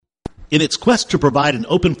In its quest to provide an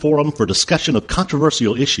open forum for discussion of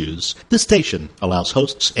controversial issues, this station allows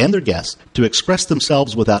hosts and their guests to express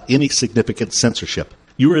themselves without any significant censorship.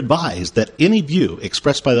 You are advised that any view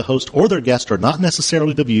expressed by the host or their guest are not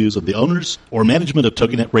necessarily the views of the owners or management of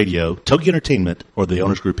TogiNet Radio, Togi Entertainment, or the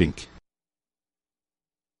Owners Group, Inc.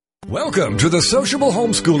 Welcome to The Sociable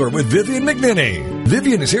Homeschooler with Vivian McNinney.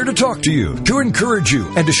 Vivian is here to talk to you, to encourage you,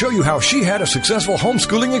 and to show you how she had a successful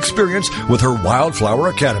homeschooling experience with her Wildflower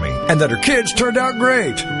Academy, and that her kids turned out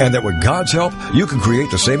great, and that with God's help, you can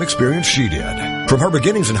create the same experience she did. From her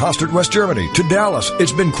beginnings in Hostert, West Germany, to Dallas,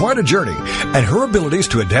 it's been quite a journey, and her abilities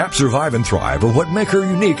to adapt, survive, and thrive are what make her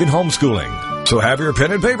unique in homeschooling. So have your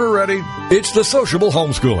pen and paper ready. It's The Sociable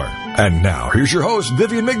Homeschooler. And now, here's your host,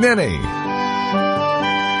 Vivian McNinney.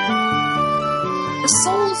 The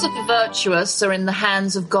souls of the virtuous are in the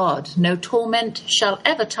hands of God. No torment shall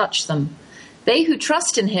ever touch them. They who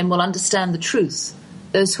trust in him will understand the truth.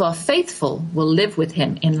 Those who are faithful will live with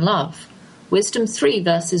him in love. Wisdom 3,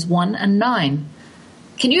 verses 1 and 9.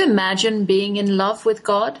 Can you imagine being in love with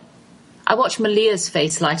God? I watch Malia's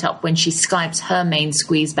face light up when she Skypes her main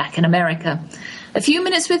squeeze back in America. A few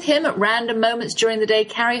minutes with him at random moments during the day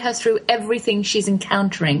carry her through everything she's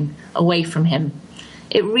encountering away from him.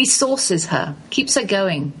 It resources her, keeps her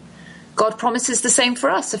going. God promises the same for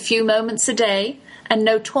us, a few moments a day, and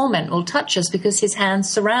no torment will touch us because his hands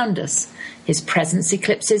surround us. His presence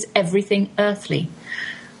eclipses everything earthly.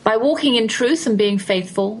 By walking in truth and being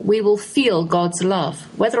faithful, we will feel God's love.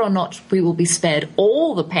 Whether or not we will be spared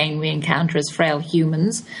all the pain we encounter as frail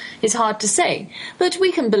humans is hard to say, but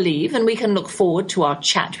we can believe and we can look forward to our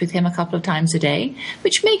chat with him a couple of times a day,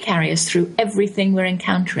 which may carry us through everything we're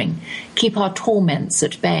encountering, keep our torments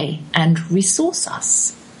at bay, and resource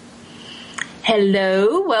us.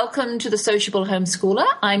 Hello, welcome to The Sociable Homeschooler.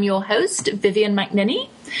 I'm your host, Vivian McNinney.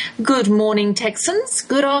 Good morning, Texans.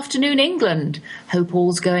 Good afternoon, England. Hope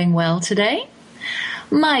all's going well today.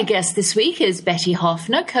 My guest this week is Betty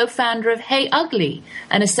Hoeffner, co-founder of Hey Ugly,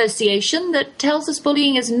 an association that tells us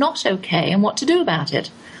bullying is not okay and what to do about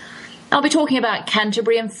it. I'll be talking about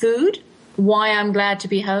Canterbury and food, why I'm glad to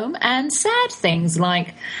be home, and sad things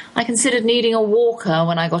like I considered needing a walker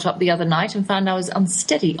when I got up the other night and found I was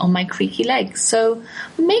unsteady on my creaky legs. So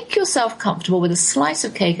make yourself comfortable with a slice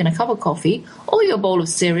of cake and a cup of coffee, or your bowl of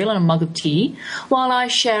cereal and a mug of tea, while I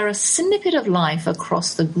share a snippet of life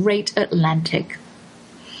across the great Atlantic.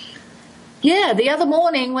 Yeah, the other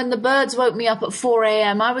morning when the birds woke me up at 4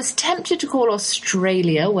 a.m., I was tempted to call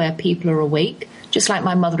Australia, where people are awake, just like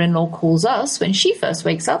my mother-in-law calls us when she first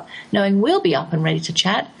wakes up, knowing we'll be up and ready to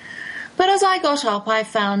chat. But as I got up, I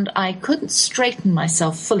found I couldn't straighten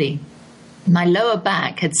myself fully. My lower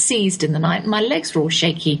back had seized in the night and my legs were all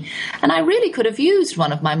shaky, and I really could have used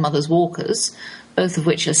one of my mother's walkers, both of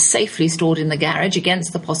which are safely stored in the garage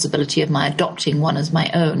against the possibility of my adopting one as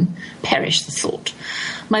my own. Perish the thought.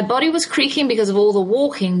 My body was creaking because of all the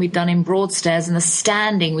walking we'd done in Broadstairs and the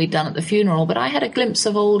standing we'd done at the funeral, but I had a glimpse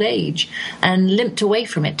of old age and limped away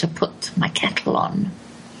from it to put my kettle on.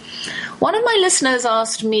 One of my listeners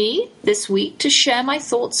asked me this week to share my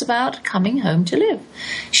thoughts about coming home to live.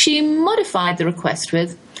 She modified the request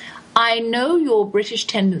with, I know your British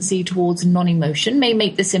tendency towards non-emotion may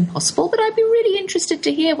make this impossible, but I'd be really interested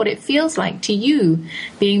to hear what it feels like to you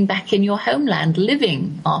being back in your homeland,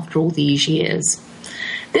 living after all these years.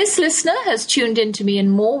 This listener has tuned into me in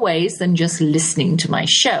more ways than just listening to my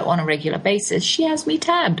show on a regular basis. She has me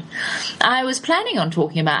tabbed. I was planning on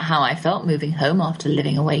talking about how I felt moving home after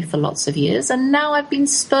living away for lots of years, and now I've been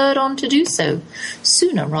spurred on to do so,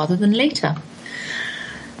 sooner rather than later.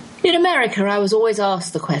 In America, I was always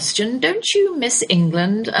asked the question, don't you miss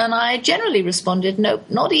England? And I generally responded, nope,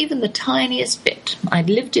 not even the tiniest bit.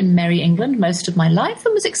 I'd lived in merry England most of my life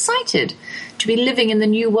and was excited to be living in the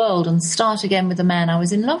new world and start again with the man I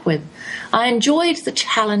was in love with. I enjoyed the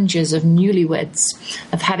challenges of newlyweds,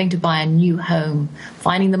 of having to buy a new home,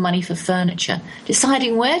 finding the money for furniture,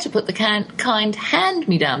 deciding where to put the kind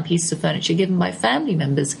hand-me-down pieces of furniture given by family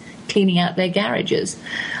members, cleaning out their garages.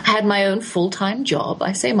 I had my own full-time job.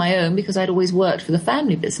 I say my own because I'd always worked for the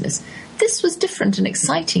family business. This was different and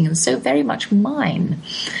exciting and so very much mine.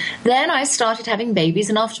 Then I started having babies,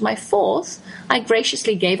 and after my fourth, I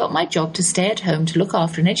graciously gave up my job to stay at home to look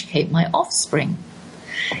after and educate my offspring.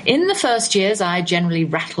 In the first years, I generally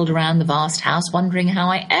rattled around the vast house, wondering how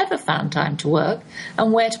I ever found time to work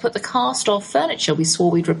and where to put the cast-off furniture we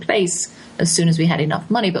swore we'd replace as soon as we had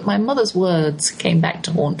enough money. But my mother's words came back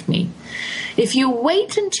to haunt me. If you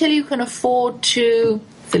wait until you can afford to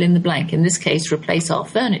fill in the blank, in this case, replace our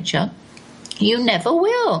furniture, you never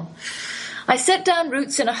will. I set down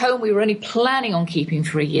roots in a home we were only planning on keeping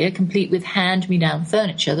for a year, complete with hand-me-down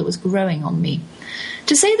furniture that was growing on me.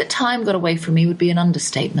 To say that time got away from me would be an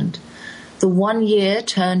understatement. The 1 year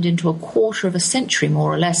turned into a quarter of a century,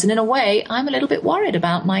 more or less, and in a way, I'm a little bit worried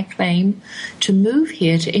about my claim to move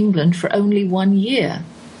here to England for only 1 year.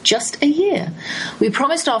 Just a year. We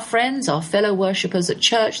promised our friends, our fellow worshippers at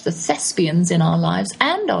church, the thespians in our lives,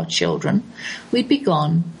 and our children, we'd be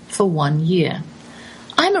gone for 1 year.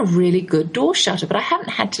 I'm a really good door shutter, but I haven't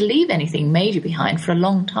had to leave anything major behind for a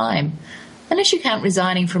long time. Unless you count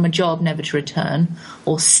resigning from a job never to return,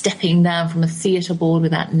 or stepping down from a theatre board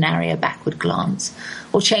without nary a backward glance,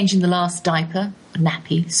 or changing the last diaper,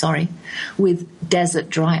 with desert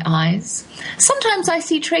dry eyes. Sometimes I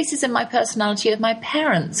see traces in my personality of my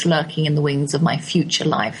parents lurking in the wings of my future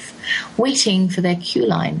life, waiting for their cue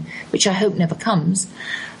line, which I hope never comes.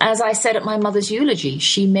 As I said at my mother's eulogy,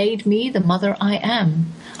 she made me the mother I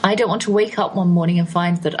am. I don't want to wake up one morning and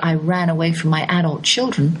find that I ran away from my adult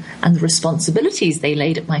children and the responsibilities they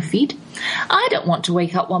laid at my feet. I don't want to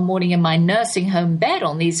wake up one morning in my nursing home bed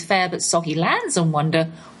on these fair but soggy lands and wonder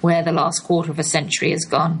where the last quarter of a century has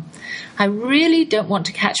gone. I really don't want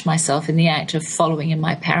to catch myself in the act of following in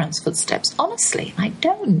my parents' footsteps. Honestly, I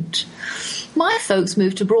don't. My folks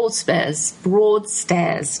moved to Broadstairs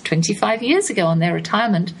 25 years ago on their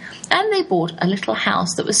retirement, and they bought a little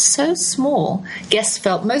house that was so small, guests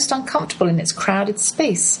felt most uncomfortable in its crowded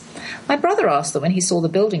space. My brother asked them when he saw the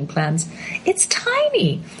building plans, "It's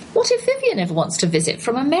tiny. What if Vivian ever wants to visit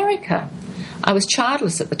from America?" I was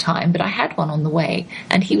childless at the time, but I had one on the way,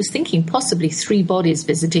 and he was thinking possibly 3 bodies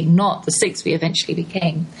visiting, not the 6 we eventually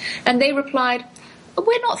became. And they replied,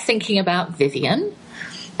 "We're not thinking about Vivian."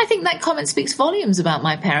 I think that comment speaks volumes about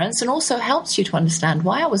my parents and also helps you to understand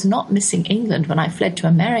why I was not missing England when I fled to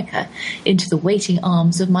America into the waiting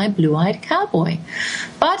arms of my blue-eyed cowboy.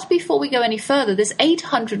 But before we go any further, this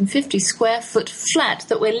 850 square foot flat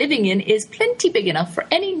that we're living in is plenty big enough for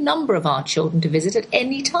any number of our children to visit at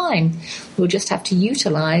any time. We'll just have to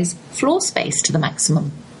utilise floor space to the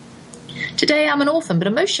maximum. Today I'm an orphan, but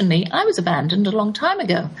emotionally I was abandoned a long time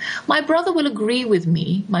ago. My brother will agree with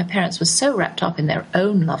me. My parents were so wrapped up in their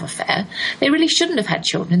own love affair, they really shouldn't have had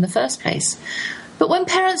children in the first place. But when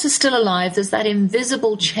parents are still alive, there's that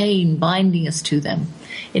invisible chain binding us to them.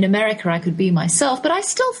 In America, I could be myself, but I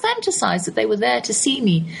still fantasize that they were there to see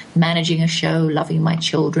me, managing a show, loving my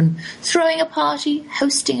children, throwing a party,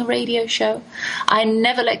 hosting a radio show. I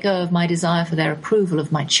never let go of my desire for their approval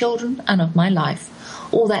of my children and of my life.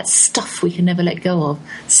 All that stuff we can never let go of,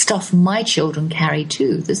 stuff my children carry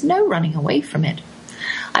too. There's no running away from it.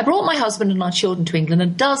 I brought my husband and our children to England a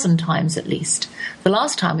dozen times at least. The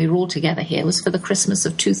last time we were all together here was for the Christmas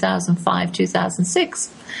of 2005-2006.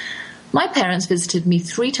 My parents visited me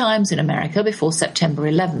 3 times in America before September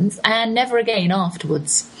 11th and never again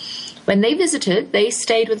afterwards. When they visited, they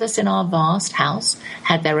stayed with us in our vast house,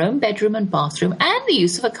 had their own bedroom and bathroom and the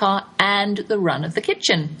use of a car and the run of the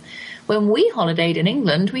kitchen. When we holidayed in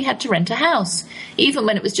England, we had to rent a house, even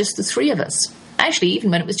when it was just the 3 of us. Actually, even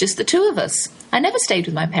when it was just the 2 of us. I never stayed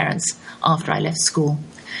with my parents after I left school.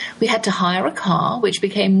 We had to hire a car, which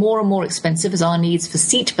became more and more expensive as our needs for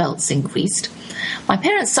seat belts increased. My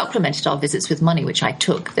parents supplemented our visits with money, which I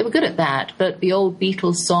took. They were good at that, but the old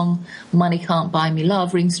Beatles song, "Money Can't Buy Me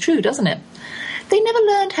Love," rings true, doesn't it? They never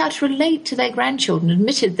learned how to relate to their grandchildren,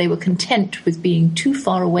 admitted they were content with being too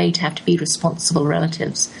far away to have to be responsible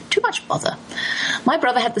relatives. Too much bother. My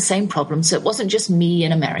brother had the same problem, so it wasn't just me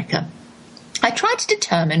in America. I tried to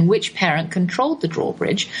determine which parent controlled the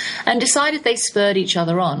drawbridge and decided they spurred each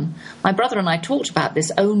other on. My brother and I talked about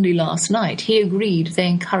this only last night. He agreed they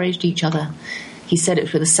encouraged each other. He said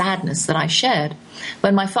it with a sadness that I shared.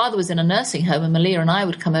 When my father was in a nursing home and Malia and I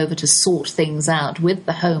would come over to sort things out with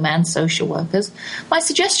the home and social workers, my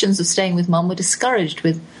suggestions of staying with Mum were discouraged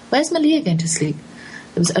with, "Where's Malia going to sleep?"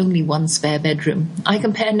 There was only 1 spare bedroom. I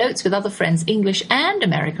compare notes with other friends, English and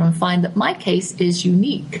American, and find that my case is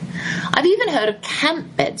unique. I've even heard of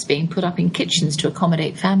camp beds being put up in kitchens to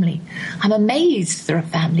accommodate family. I'm amazed there are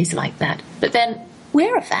families like that. But then,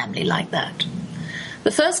 we're a family like that.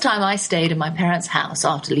 The first time I stayed in my parents' house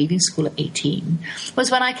after leaving school at 18 was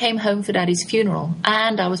when I came home for Daddy's funeral,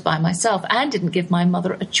 and I was by myself and didn't give my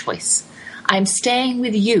mother a choice. "I'm staying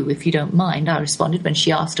with you, if you don't mind," I responded when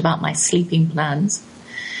she asked about my sleeping plans.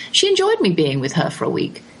 She enjoyed me being with her for a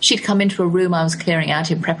week. She'd come into a room I was clearing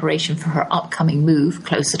out in preparation for her upcoming move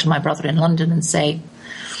closer to my brother in London and say,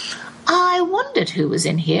 "I wondered who was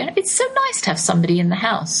in here. It's so nice to have somebody in the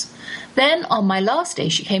house." Then, on my last day,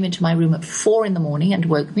 she came into my room at 4 in the morning and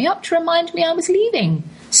woke me up to remind me I was leaving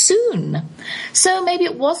soon. So maybe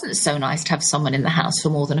it wasn't so nice to have someone in the house for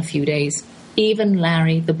more than a few days. Even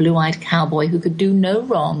Larry, the blue-eyed cowboy who could do no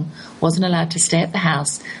wrong, wasn't allowed to stay at the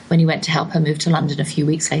house when he went to help her move to London a few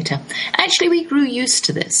weeks later. Actually, we grew used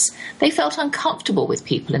to this. They felt uncomfortable with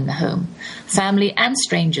people in the home, family and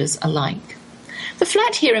strangers alike. The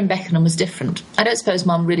flat here in Beckenham was different. I don't suppose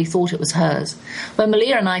Mum really thought it was hers. When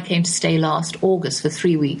Malia and I came to stay last August for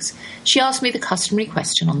 3 weeks, she asked me the customary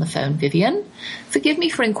question on the phone, "Vivian, forgive me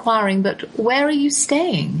for inquiring, but where are you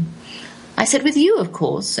staying?" I said, "With you, of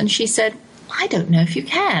course," and she said, "I don't know if you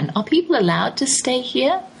can. Are people allowed to stay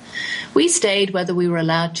here?" We stayed whether we were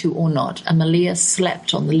allowed to or not, and Malia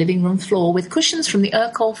slept on the living room floor with cushions from the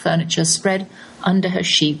U.G.L.Y furniture spread under her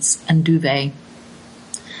sheets and duvet.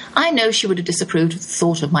 I know she would have disapproved of the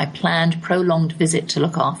thought of my planned, prolonged visit to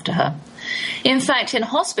look after her. In fact, in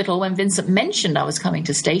hospital, when Vincent mentioned I was coming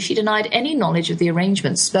to stay, she denied any knowledge of the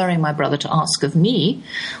arrangements, spurring my brother to ask of me,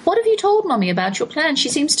 "What have you told Mummy about your plan? She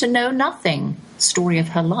seems to know nothing." Story of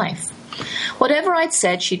her life. Whatever I'd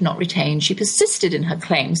said, she'd not retained. She persisted in her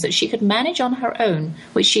claims that she could manage on her own,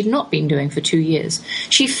 which she'd not been doing for 2 years.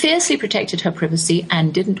 She fiercely protected her privacy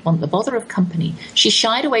and didn't want the bother of company. She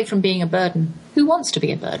shied away from being a burden. Who wants to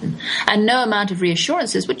be a burden? And no amount of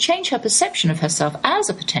reassurances would change her perception of herself as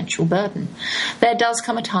a potential burden. There does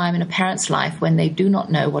come a time in a parent's life when they do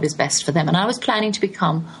not know what is best for them, and I was planning to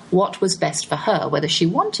become what was best for her, whether she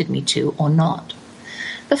wanted me to or not.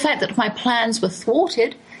 The fact that my plans were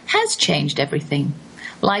thwarted has changed everything.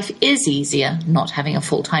 Life is easier not having a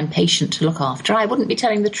full-time patient to look after. I wouldn't be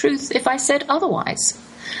telling the truth if I said otherwise.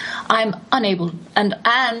 I'm unable, and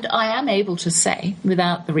I am able to say,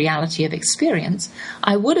 without the reality of experience,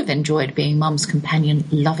 I would have enjoyed being Mum's companion,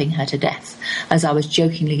 loving her to death, as I was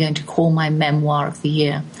jokingly going to call my memoir of the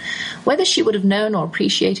year. Whether she would have known or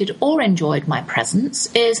appreciated or enjoyed my presence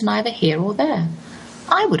is neither here or there.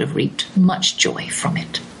 I would have reaped much joy from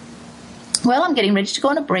it. Well, I'm getting ready to go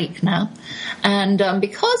on a break now, and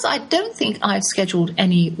because I don't think I've scheduled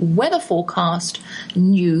any weather forecast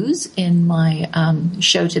news in my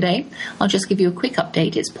show today, I'll just give you a quick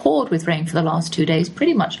update. It's poured with rain for the last 2 days,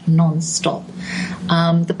 pretty much non-stop.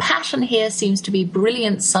 The pattern here seems to be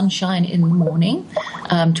brilliant sunshine in the morning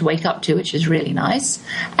to wake up to, which is really nice,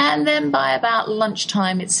 and then by about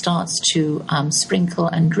lunchtime it starts to sprinkle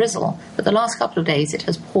and drizzle. But the last couple of days it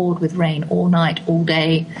has poured with rain all night, all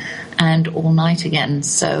day, and all night again.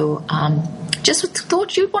 So just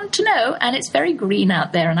thought you'd want to know, and it's very green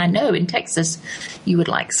out there, and I know in Texas you would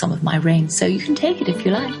like some of my rain, so you can take it if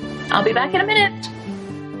you like. I'll be back in a minute.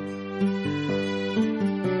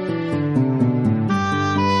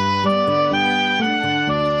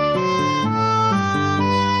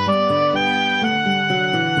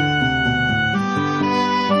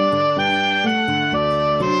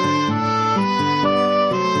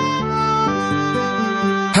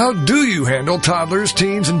 How do you handle toddlers,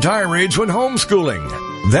 teens, and tirades when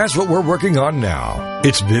homeschooling? That's what we're working on now.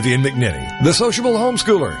 It's Vivian McNinney, the sociable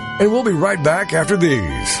homeschooler, and we'll be right back after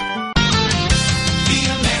these. The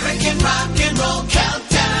American Rock and Roll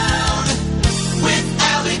Countdown with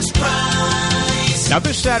Alex Price. Now,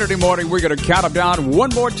 this Saturday morning, we're going to count them down one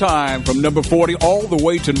more time from number 40 all the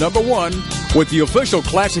way to number 1 with the official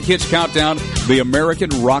Classic Hits Countdown, the American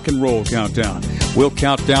Rock and Roll Countdown. We'll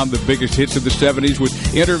count down the biggest hits of the 70s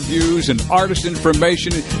with interviews and artist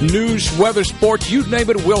information, news, weather, sports, you name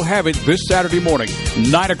it, we'll have it this Saturday morning,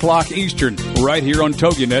 9 o'clock Eastern, right here on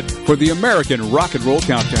TogiNet for the American Rock and Roll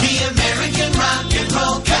Countdown. The American Rock and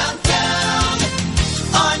Roll Countdown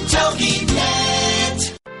on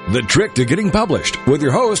TogiNet. The Trick to Getting Published with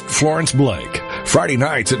your host, Florence Blake. Friday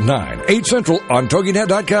nights at 9, 8 Central on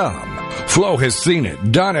TogiNet.com. Flo has seen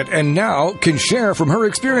it, done it, and now can share from her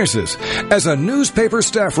experiences as a newspaper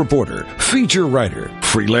staff reporter, feature writer,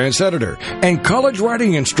 freelance editor, and college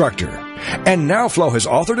writing instructor. And now Flo has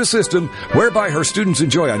authored a system whereby her students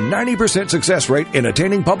enjoy a 90% success rate in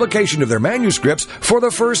attaining publication of their manuscripts for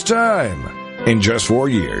the first time. In just 4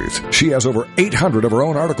 years, she has over 800 of her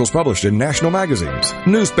own articles published in national magazines,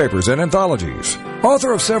 newspapers, and anthologies.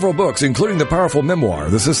 Author of several books, including the powerful memoir,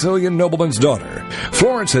 The Sicilian Nobleman's Daughter,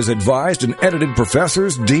 Florence has advised and edited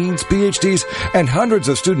professors, deans, PhDs, and hundreds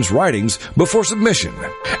of students' writings before submission.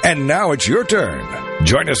 And now it's your turn.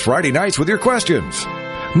 Join us Friday nights with your questions.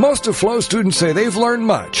 Most of Flo's students say they've learned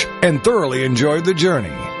much and thoroughly enjoyed the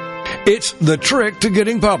journey. It's The Trick to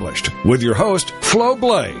Getting Published with your host, Flo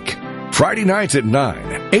Blake. Friday nights at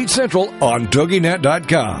 9, 8 Central on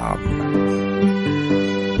TogiNet.com.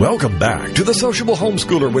 Welcome back to The Sociable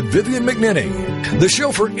Homeschooler with Vivian McNinney, the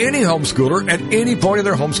show for any homeschooler at any point in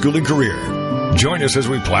their homeschooling career. Join us as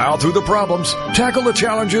we plow through the problems, tackle the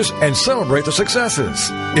challenges, and celebrate the successes.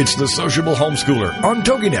 It's The Sociable Homeschooler on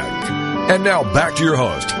TogiNet. And now back to your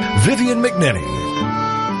host, Vivian McNinney.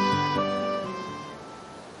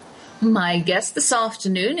 My guest this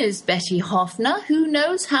afternoon is Betty Hoeffner, who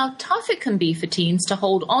knows how tough it can be for teens to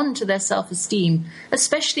hold on to their self-esteem,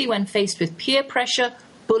 especially when faced with peer pressure,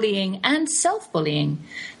 bullying, and self-bullying.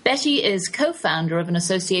 Betty is co-founder of an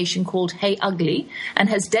association called Hey Ugly and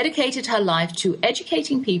has dedicated her life to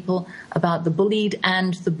educating people about the bullied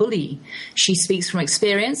and the bully. She speaks from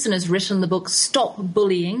experience and has written the book Stop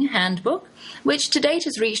Bullying Handbook, which to date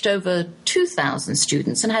has reached over 2,000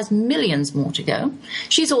 students and has millions more to go.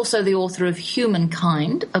 She's also the author of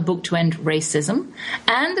Humankind, a book to end racism,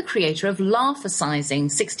 and the creator of Laugh-A-Sizing,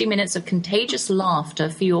 60 minutes of contagious laughter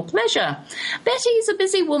for your pleasure. Betty's a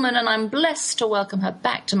busy woman, and I'm blessed to welcome her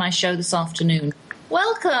back to my show this afternoon.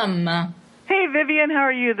 Welcome. Hey, Vivian, how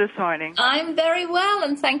are you this morning? I'm very well,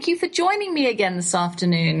 and thank you for joining me again this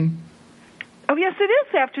afternoon. Oh, yes, it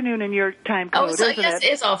is afternoon in your time code, isn't yes, it?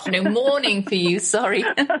 it is afternoon. Morning for you, sorry.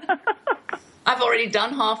 I've already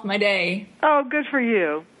done half my day. Oh, good for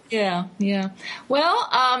you. Yeah.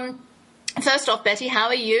 Well, first off, Betty, how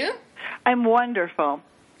are you? I'm wonderful.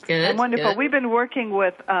 Good. I'm wonderful. Good. We've been working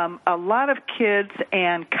with a lot of kids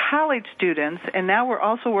and college students, and now we're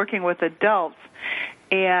also working with adults.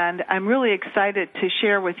 And I'm really excited to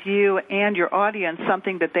share with you and your audience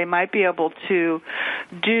something that they might be able to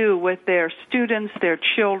do with their students, their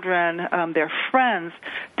children, their friends,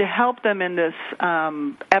 to help them in this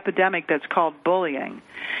epidemic that's called bullying.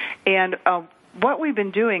 And what we've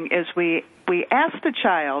been doing is we ask the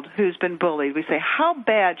child who's been bullied, we say, how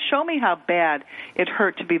bad, show me how bad it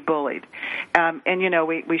hurt to be bullied. And,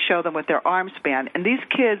 we show them with their arm span. And these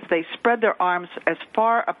kids, they spread their arms as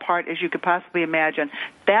far apart as you could possibly imagine.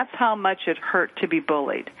 That's how much it hurt to be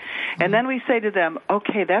bullied. And then we say to them,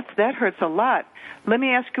 okay, that hurts a lot. Let me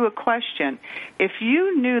ask you a question. If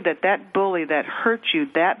you knew that bully that hurt you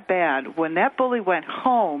that bad, when that bully went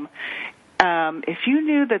home, if you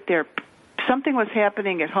knew that something was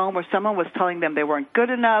happening at home, or someone was telling them they weren't good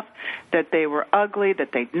enough, that they were ugly,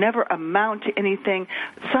 that they'd never amount to anything,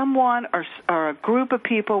 someone or a group of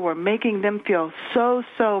people were making them feel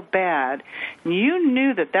so bad, you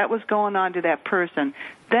knew that was going on to that person,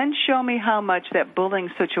 then show me how much that bullying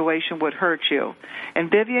situation would hurt you. And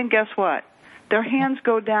Vivian, guess what? Their hands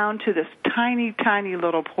go down to this tiny, tiny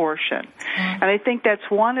little portion. And I think that's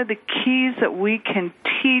one of the keys that we can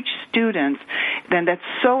teach students, and that's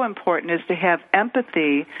so important, is to have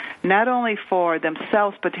empathy, not only for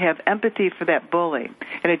themselves, but to have empathy for that bully.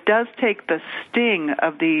 And it does take the sting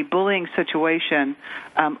of the bullying situation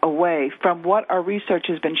away from what our research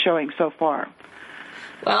has been showing so far.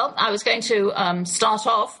 Well, I was going to start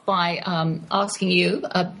off by asking you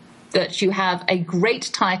that you have a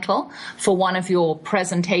great title for one of your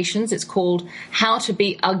presentations. It's called How to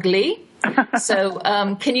Be Ugly. So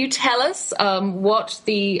can you tell us what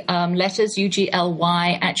the letters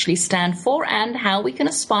U.G.L.Y actually stand for and how we can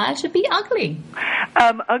aspire to be ugly?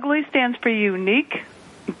 Ugly stands for Unique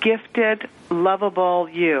Gifted Lovable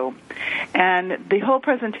You. And the whole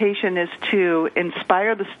presentation is to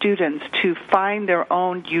inspire the students to find their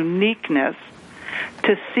own uniqueness,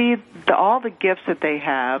 to see all the gifts that they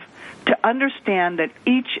have, to understand that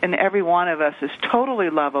each and every one of us is totally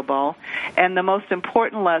lovable, and the most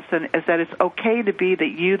important lesson is that it's okay to be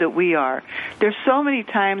that we are. There's so many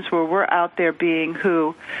times where we're out there being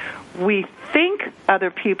who we think other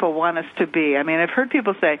people want us to be. I mean, I've heard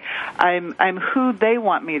people say, I'm who they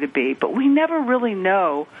want me to be, but we never really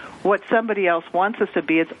know what somebody else wants us to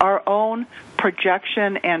be. It's our own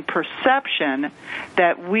projection and perception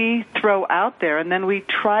that we throw out there, and then we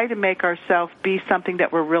try to make ourselves be something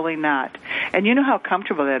that we're really not. And you know how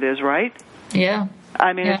comfortable that is, right? Yeah.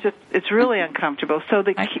 I mean, it's really uncomfortable. So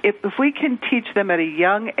if we can teach them at a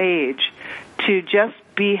young age to just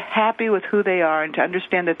be happy with who they are and to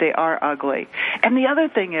understand that they are ugly. And the other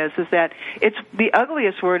thing is that it's the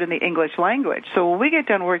ugliest word in the English language. So when we get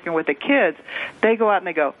done working with the kids, they go out and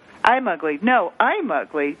they go, I'm ugly. No, I'm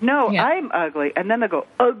ugly. No, yeah. I'm ugly. And then they go,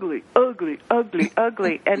 ugly, ugly, ugly,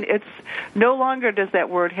 ugly. And it's no longer does that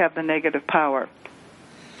word have the negative power.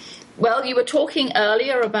 Well, you were talking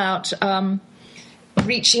earlier about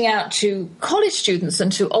reaching out to college students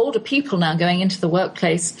and to older people now going into the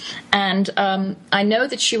workplace. And I know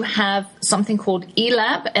that you have something called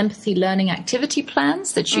ELAB, Empathy Learning Activity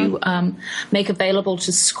Plans, that you make available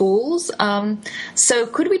to schools. So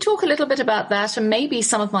could we talk a little bit about that? And maybe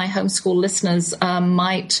some of my homeschool listeners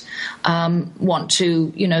might want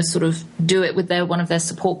to, sort of do it with one of their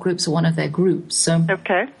support groups or one of their groups. So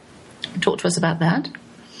okay. Talk to us about that.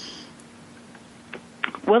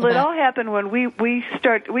 Well, it all happened when we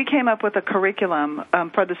came up with a curriculum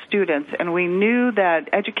for the students, and we knew that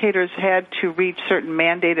educators had to reach certain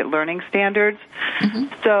mandated learning standards.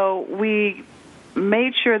 So we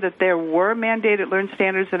made sure that there were mandated learn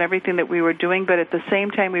standards in everything that we were doing, but at the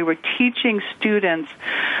same time we were teaching students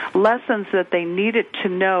lessons that they needed to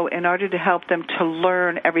know in order to help them to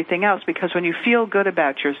learn everything else. Because when you feel good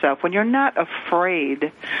about yourself, when you're not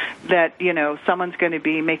afraid that, someone's going to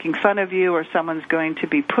be making fun of you, or someone's going to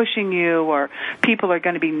be pushing you, or people are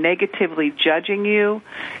going to be negatively judging you,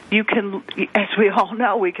 you can, as we all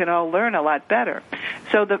know, we can all learn a lot better.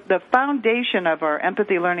 So the foundation of our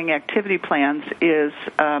empathy learning activity plans is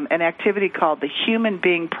an activity called the Human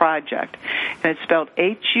Being Project, and it's spelled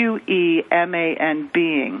Hueman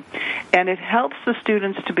being, and it helps the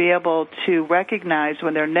students to be able to recognize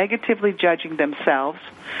when they're negatively judging themselves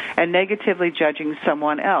and negatively judging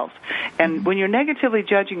someone else. And when you're negatively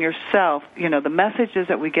judging yourself, the messages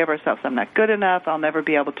that we give ourselves: I'm not good enough, I'll never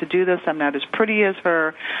be able to do this, I'm not as pretty as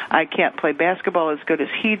her, I can't play basketball as good as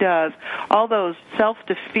he does, all those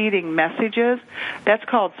self-defeating messages, that's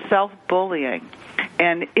called self-bullying.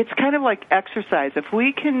 And it's kind of like exercise. If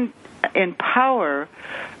we can empower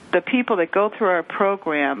the people that go through our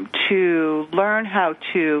program to learn how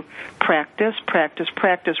to practice,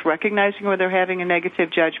 recognizing when they're having a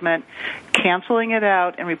negative judgment, canceling it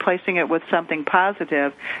out, and replacing it with something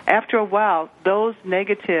positive, after a while, those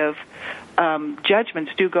negative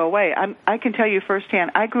judgments do go away. I can tell you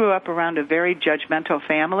firsthand, I grew up around a very judgmental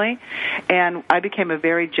family, and I became a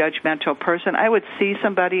very judgmental person. I would see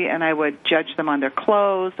somebody, and I would judge them on their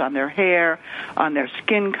clothes, on their hair, on their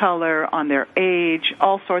skin color, on their age,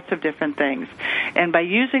 all sorts of different things. And by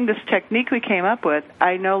using this technique we came up with,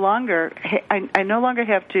 I no longer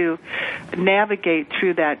have to navigate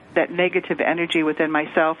through that negative energy within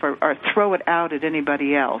myself or throw it out at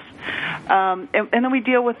anybody else. And then we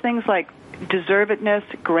deal with things like deservedness,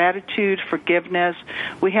 gratitude, forgiveness.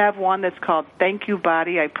 We have one that's called Thank You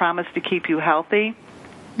Body, I Promise to Keep You Healthy.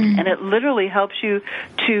 And it literally helps you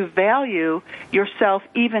to value yourself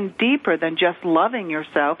even deeper than just loving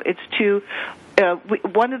yourself. It's to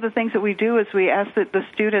one of the things that we do is we ask that the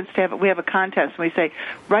students we have a contest, and we say,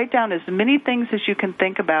 write down as many things as you can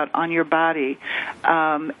think about on your body,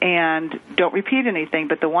 and don't repeat anything,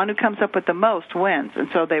 but the one who comes up with the most wins. And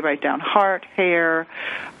so they write down heart, hair,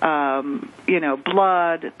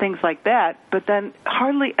 blood, things like that, but then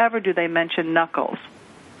hardly ever do they mention knuckles.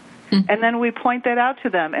 And then we point that out to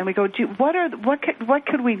them, and we go, what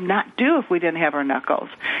could we not do if we didn't have our knuckles?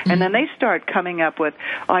 And then they start coming up with,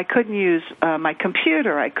 I couldn't use my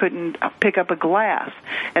computer, I couldn't pick up a glass.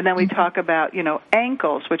 And then we talk about,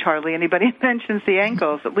 ankles, which hardly anybody mentions the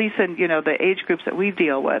ankles, at least in, the age groups that we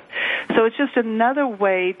deal with. So it's just another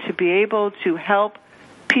way to be able to help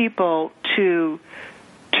people to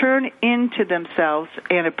turn into themselves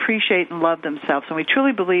and appreciate and love themselves. And we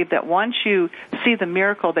truly believe that once you see the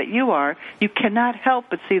miracle that you are, you cannot help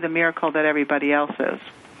but see the miracle that everybody else is.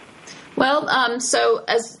 Well, so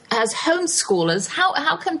as homeschoolers,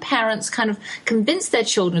 how can parents kind of convince their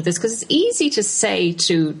children of this? Because it's easy to say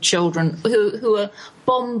to children who are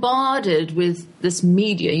bombarded with this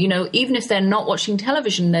media, even if they're not watching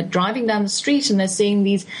television, they're driving down the street and they're seeing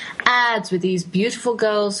these ads with these beautiful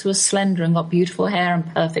girls who are slender and got beautiful hair and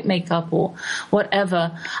perfect makeup or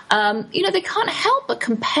whatever. They can't help but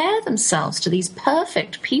compare themselves to these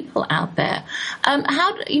perfect people out there.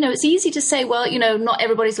 It's easy to say, well, not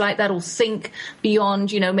everybody's like that, or think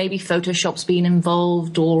beyond, maybe Photoshop's been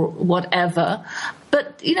involved or whatever.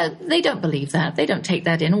 But, they don't believe that. They don't take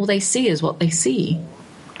that in. All they see is what they see.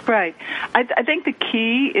 Right. I think the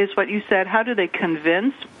key is what you said. How do they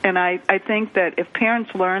convince? And I think that if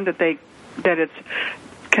parents learn that it's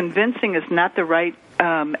convincing is not the right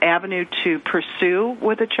avenue to pursue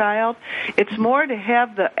with a child, it's more to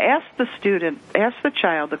ask the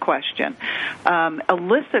child the question,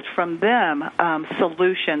 elicit from them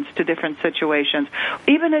solutions to different situations.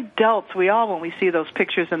 Even adults, when we see those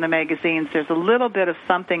pictures in the magazines, there's a little bit of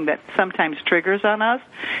something that sometimes triggers on us,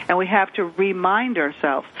 and we have to remind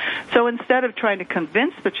ourselves. So instead of trying to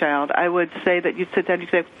convince the child, I would say that you sit down and you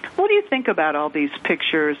say, what do you think about all these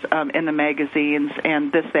pictures in the magazines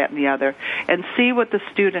and this, that, and the other, and see what the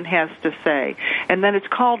student has to say. And then it's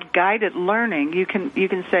called guided learning. You can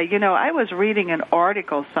say, I was reading an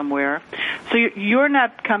article somewhere. So you're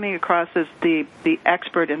not coming across as the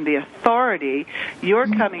expert and the authority. You're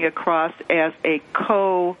coming across as a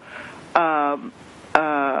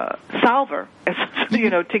solver. You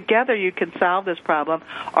know, together you can solve this problem,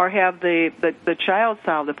 or have the child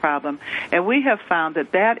solve the problem. And we have found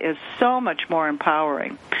that is so much more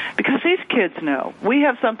empowering, because these kids know. We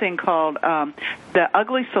have something called the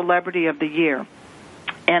Ugly Celebrity of the Year.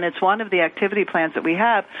 And it's one of the activity plans that we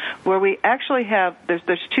have, where we actually have,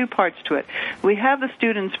 there's two parts to it. We have the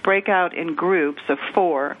students break out in groups of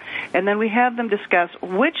 4, and then we have them discuss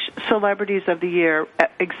which celebrities of the year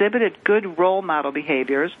exhibited good role model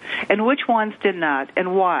behaviors and which ones did not,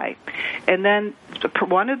 and why. And then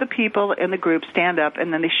one of the people in the group stand up,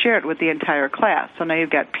 and then they share it with the entire class. So now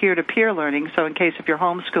you've got peer-to-peer learning. So in case if you're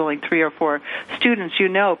homeschooling 3 or 4 students, you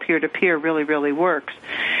know peer-to-peer really, really works.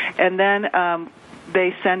 And then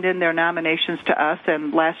they send in their nominations to us,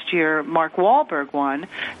 and last year Mark Wahlberg won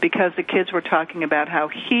because the kids were talking about how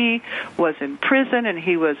he was in prison and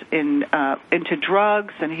he was into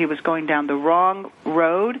drugs and he was going down the wrong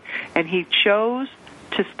road, and he chose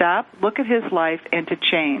to stop, look at his life, and to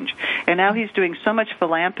change. And now he's doing so much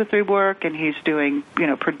philanthropy work, and he's doing, you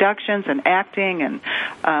know, productions and acting and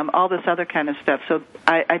all this other kind of stuff. So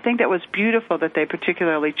I think that was beautiful that they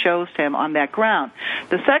particularly chose him on that ground.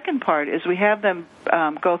 The second part is we have them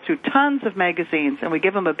go through tons of magazines, and we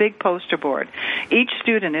give them a big poster board. Each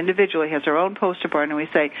student individually has their own poster board, and we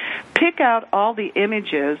say, pick out all the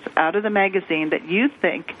images out of the magazine that you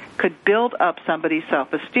think could build up somebody's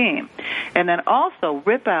self-esteem. And then also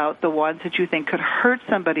rip out the ones that you think could hurt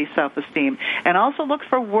somebody's self-esteem. And also look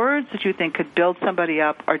for words that you think could build somebody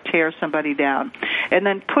up or tear somebody down. And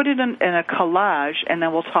then put it in a collage, and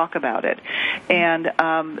then we'll talk about it. And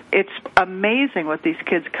it's amazing what these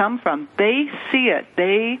kids come from. They see it.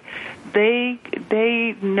 They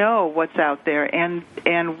know what's out there. And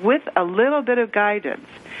with a little bit of guidance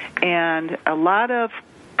and a lot of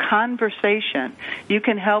conversation, you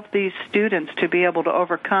can help these students to be able to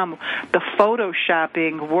overcome the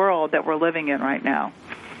photoshopping world that we're living in right now.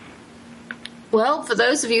 Well, for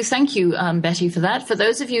those of you, thank you, Betty, for that. For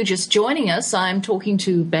those of you just joining us, I'm talking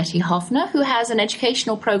to Betty Hoeffner, who has an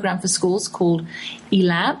educational program for schools called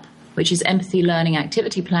U.G.L.Y, which is Empathy Learning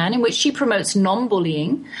Activity Plan, in which she promotes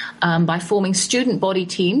non-bullying by forming student body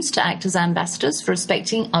teams to act as ambassadors for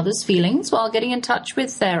respecting others' feelings while getting in touch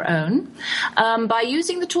with their own. By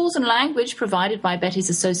using the tools and language provided by Betty's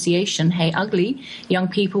association, Hey Ugly, young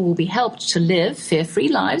people will be helped to live fear-free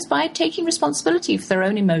lives by taking responsibility for their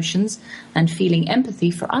own emotions and feeling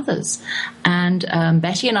empathy for others. And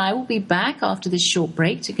Betty and I will be back after this short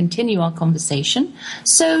break to continue our conversation.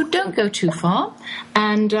 So don't go too far.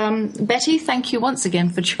 And Betty, thank you once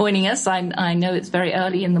again for joining us. I know it's very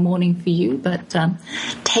early in the morning for you, but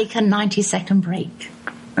take a 90-second break.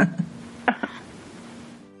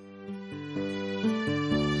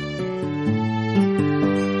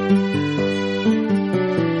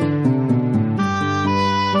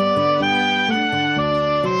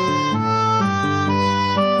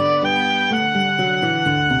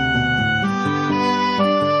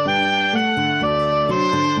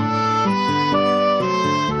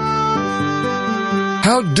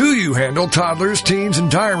 How do you handle toddlers, teens,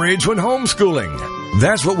 and tirades when homeschooling?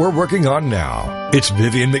 That's what we're working on now. It's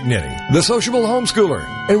Vivian McNinney, the sociable homeschooler,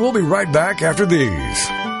 and we'll be right back after these.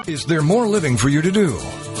 Is there more living for you to do?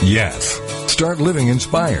 Yes. Start living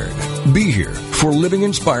inspired. Be here for Living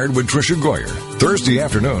Inspired with Tricia Goyer, Thursday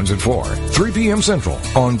afternoons at 4, 3 p.m. Central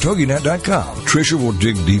on TogiNet.com. Tricia will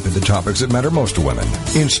dig deep into topics that matter most to women,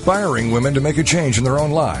 inspiring women to make a change in their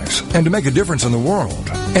own lives and to make a difference in the world,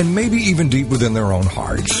 and maybe even deep within their own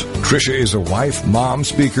hearts. Tricia is a wife, mom,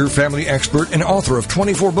 speaker, family expert, and author of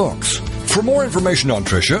 24 books. For more information on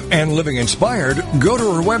Tricia and Living Inspired, go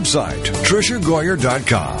to her website,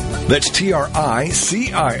 TriciaGoyer.com. That's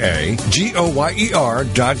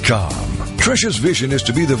TriciaGoyer.com. Tricia's vision is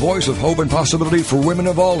to be the voice of hope and possibility for women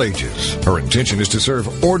of all ages. Her intention is to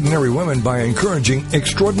serve ordinary women by encouraging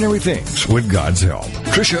extraordinary things with God's help.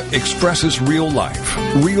 Tricia expresses real life,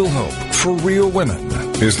 real hope for real women.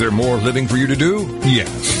 Is there more living for you to do?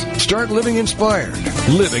 Yes. Start living inspired.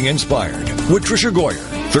 Living Inspired with Tricia Goyer.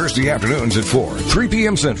 Thursday afternoons at 4, 3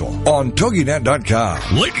 p.m. Central on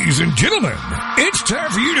TogiNet.com. Ladies and gentlemen, it's time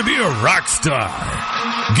for you to be a rock star.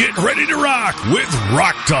 Get ready to rock with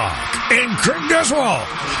Rock Talk and Craig Deswald,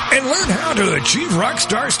 and learn how to achieve rock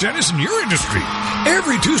star status in your industry.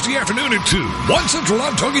 Every Tuesday afternoon at 2, 1 Central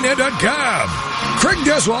on TogiNet.com. Craig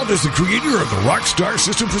Deswald is the creator of the Rockstar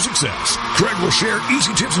System for Success. Craig will share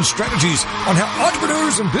easy tips and strategies on how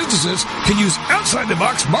entrepreneurs and businesses can use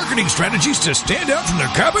outside-the-box marketing strategies to stand out from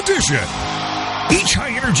their competition. Each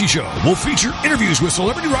high-energy show will feature interviews with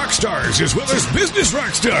celebrity rock stars as well as business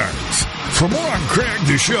rock stars. For more on Craig,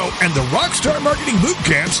 the show, and the Rockstar Marketing Boot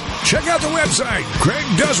Camps, check out the website,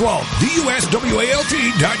 CraigDuswalt,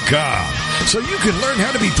 DUSWALT.com, so you can learn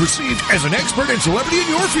how to be perceived as an expert and celebrity in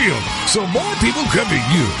your field, so more people come to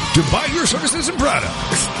you to buy your services and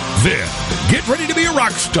products. Then, get ready to be a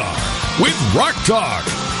rock star with Rock Talk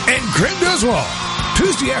and Craig Duswalt,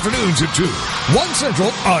 Tuesday afternoons at 2, 1 Central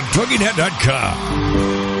on TogiNet.com.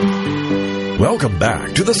 Welcome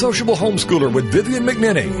back to The Sociable Homeschooler with Vivian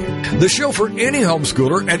McNinney, the show for any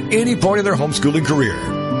homeschooler at any point in their homeschooling career.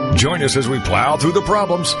 Join us as we plow through the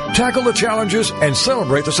problems, tackle the challenges, and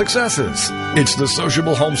celebrate the successes. It's The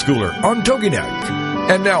Sociable Homeschooler on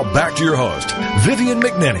TogiNet. And now back to your host, Vivian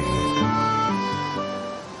McNinney.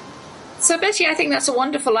 So, Betty, I think that's a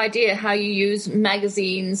wonderful idea, how you use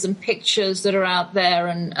magazines and pictures that are out there,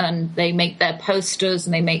 and they make their posters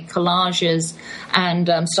and they make collages and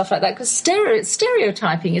stuff like that, because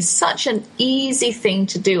stereotyping is such an easy thing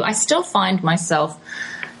to do. I still find myself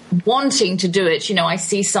wanting to do it. You know, I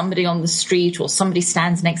see somebody on the street or somebody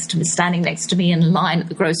standing next to me in line at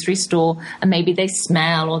the grocery store, and maybe they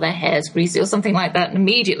smell or their hair's greasy or something like that, and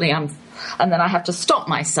immediately and then I have to stop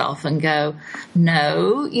myself and go,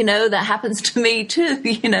 no, you know, that happens to me too.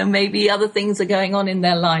 You know, maybe other things are going on in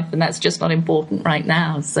their life and that's just not important right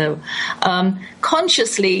now. So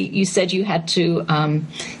consciously, you said you had to,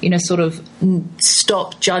 sort of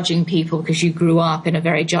stop judging people because you grew up in a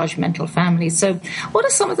very judgmental family. So what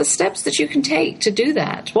are some of the steps that you can take to do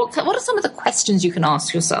that? What are some of the questions you can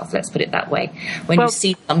ask yourself, let's put it that way, when you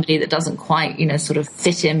see somebody that doesn't quite, sort of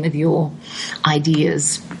fit in with your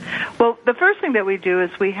ideas? Well, the first thing that we do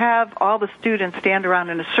is we have all the students stand around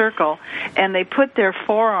in a circle, and they put their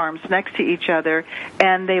forearms next to each other,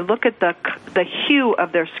 and they look at the hue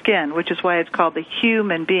of their skin, which is why it's called the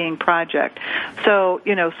Human Being Project. So,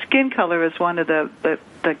 skin color is one of the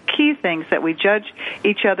key things that we judge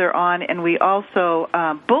each other on, and we also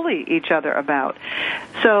bully each other about.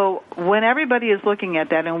 So when everybody is looking at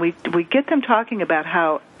that, and we get them talking about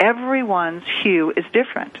how everyone's hue is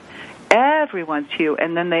different, everyone's hue,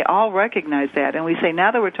 and then they all recognize that. And we say,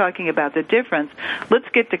 now that we're talking about the difference, let's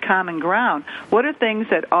get to common ground. What are things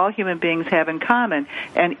that all human beings have in common?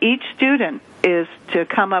 And each student is to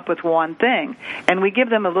come up with one thing. And we give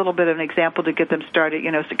them a little bit of an example to get them started.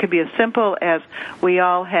 So it could be as simple as we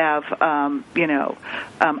all have,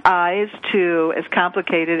 eyes, to as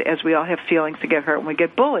complicated as we all have feelings to get hurt when we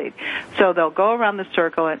get bullied. So they'll go around the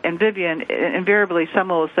circle, and Vivian, invariably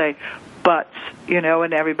someone will say, butts,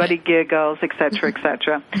 and everybody giggles, et cetera, et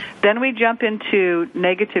cetera. Then we jump into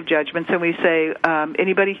negative judgments, and we say,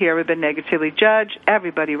 anybody here ever been negatively judged?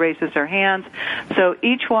 Everybody raises their hands. So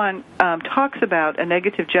each one talks about a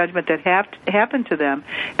negative judgment that happened to them.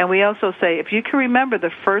 And we also say, if you can remember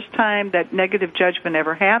the first time that negative judgment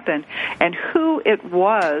ever happened and who it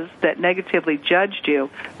was that negatively judged you,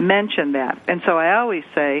 mention that. And so I always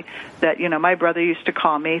say that, my brother used to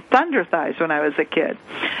call me Thunder Thighs when I was a kid.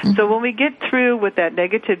 Mm-hmm. So when we get through with that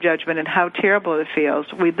negative judgment and how terrible it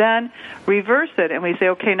feels, we then reverse it and we say,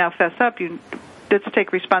 okay, now fess up. Let's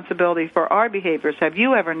take responsibility for our behaviors. Have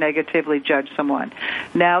you ever negatively judged someone?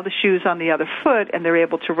 Now the shoe's on the other foot, and they're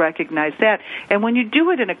able to recognize that. And when you do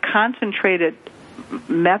it in a concentrated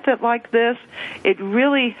method like this, it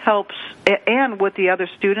really helps, and with the other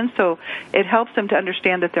students, so it helps them to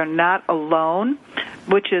understand that they're not alone,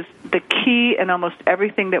 which is the key in almost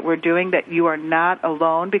everything that we're doing, that you are not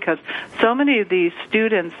alone, because so many of these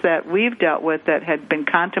students that we've dealt with that had been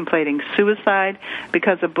contemplating suicide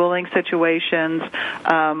because of bullying situations,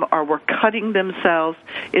 or were cutting themselves,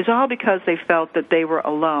 is all because they felt that they were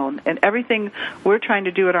alone. And everything we're trying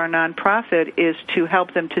to do at our nonprofit is to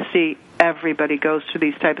help them to see everybody goes through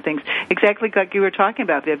these type of things. Exactly like you were talking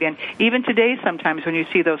about, Vivian. Even today, sometimes when you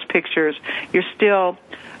see those pictures, you're still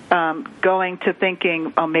going to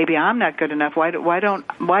thinking, oh, maybe I'm not good enough. Why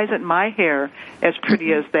isn't my hair as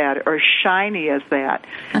pretty as that or shiny as that?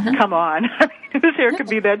 Come on. I mean, whose hair could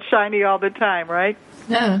be that shiny all the time, right?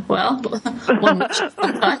 Yeah, well, one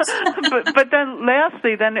sometimes. but then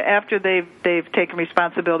lastly, then after they've taken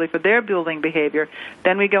responsibility for their bullying behavior,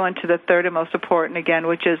 then we go into the third and most important again,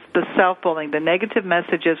 which is the self-bullying, the negative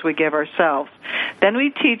messages we give ourselves. Then we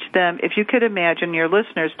teach them, if you could imagine, your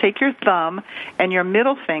listeners, take your thumb and your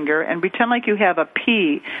middle finger and pretend like you have a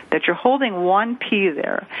P, that you're holding one P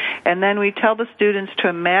there. And then we tell the students to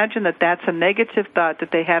imagine that that's a negative thought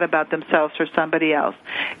that they had about themselves or somebody else.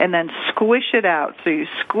 And then squish it out. So you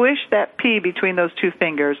squish that P between those two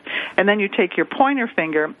fingers, and then you take your pointer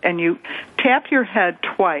finger and you tap your head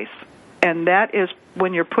twice. And that is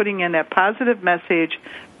when you're putting in that positive message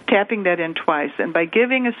tapping that in twice. And by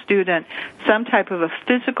giving a student some type of a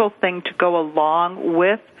physical thing to go along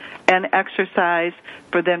with an exercise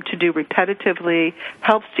for them to do repetitively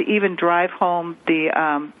helps to even drive home the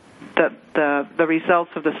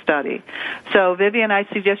results of the study. So, Vivian, I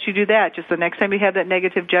suggest you do that. Just the next time you have that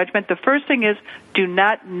negative judgment, the first thing is do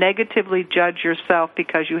not negatively judge yourself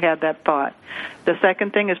because you had that thought. The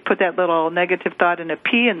second thing is put that little negative thought in a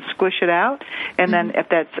P and squish it out. And then if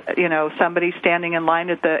that's, somebody standing in line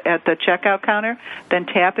at the checkout counter, then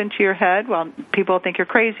tap into your head. Well, people think you're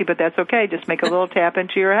crazy, but that's okay. Just make a little tap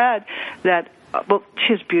into your head that, well,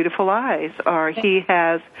 she has beautiful eyes, or he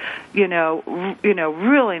has,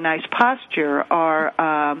 really nice posture, or,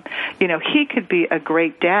 he could be a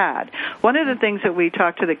great dad. One of the things that we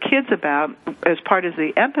talk to the kids about as part of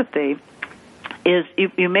the empathy is,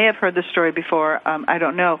 you may have heard this story before, I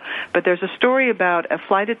don't know, but there's a story about a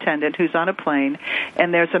flight attendant who's on a plane,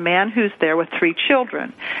 and there's a man who's there with 3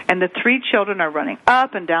 children, and the 3 children are running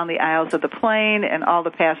up and down the aisles of the plane, and all the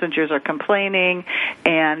passengers are complaining,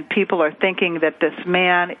 and people are thinking that this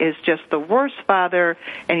man is just the worst father,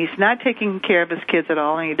 and he's not taking care of his kids at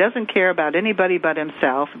all, and he doesn't care about anybody but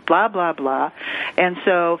himself, blah, blah, blah. And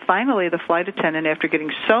so finally the flight attendant, after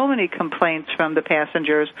getting so many complaints from the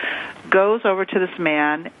passengers, goes over to this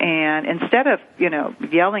man, and instead of,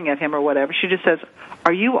 yelling at him or whatever, she just says,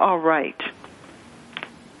 "Are you all right?"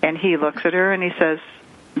 And he looks at her and he says,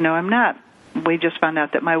 "No, I'm not. We just found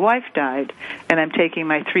out that my wife died, and I'm taking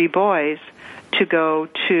my 3 boys to go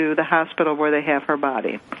to the hospital where they have her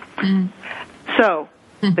body." So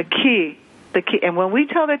the key, and when we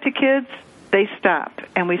tell that to kids, they stop,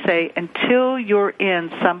 and we say, until you're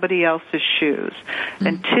in somebody else's shoes,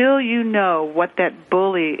 until you know what that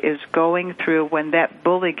bully is going through when that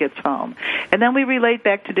bully gets home. And then we relate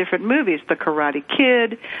back to different movies, The Karate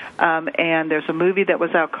Kid, and there's a movie that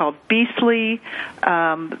was out called Beastly.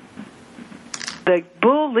 The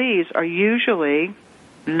bullies are usually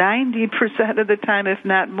 90% of the time, if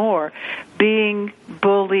not more, being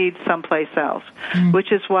bullied someplace else,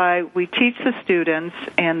 which is why we teach the students,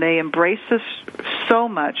 and they embrace this so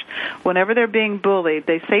much. Whenever they're being bullied,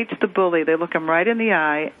 they say to the bully, they look him right in the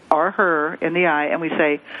eye, or her in the eye, and we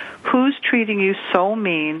say, "Who's treating you so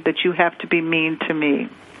mean that you have to be mean to me?"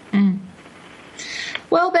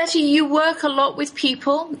 Well, Betty, you work a lot with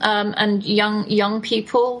people and young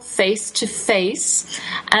people face to face.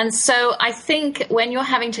 And so I think when you're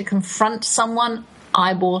having to confront someone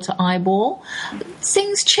eyeball to eyeball,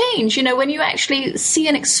 things change. When you actually see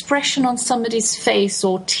an expression on somebody's face,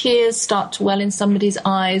 or tears start to well in somebody's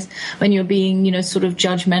eyes when you're being, sort of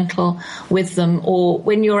judgmental with them, or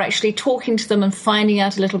when you're actually talking to them and finding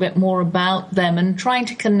out a little bit more about them and trying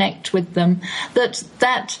to connect with them,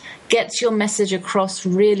 that gets your message across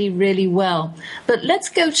really, really well. But let's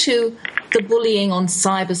go to the bullying on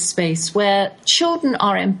cyberspace, where children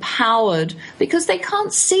are empowered because they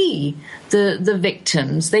can't see the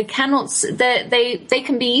victims. They cannot. They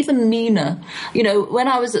can be even meaner. When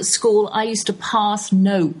I was at school, I used to pass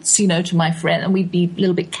notes, to my friend, and we'd be a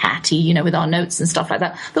little bit catty, with our notes and stuff like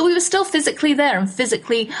that. But we were still physically there and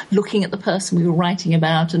physically looking at the person we were writing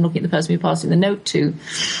about and looking at the person we were passing the note to.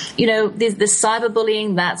 The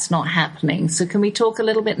cyberbullying, that's not happening. So can we talk a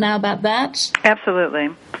little bit now about that?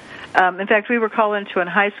 Absolutely. In fact, we were called into a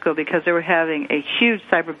high school because they were having a huge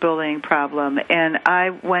cyberbullying problem, and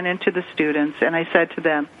I went into the students and I said to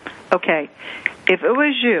them, okay, if it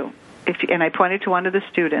was you, and I pointed to one of the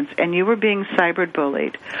students, and you were being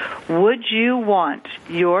cyberbullied, would you want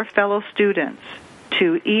your fellow students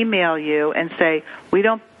to email you and say,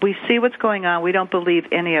 we see what's going on, we don't believe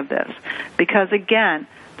any of this? Because again,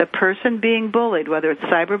 the person being bullied, whether it's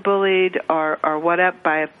cyberbullied or whatever,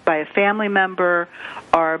 by a family member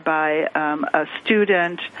or by a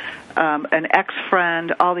student, an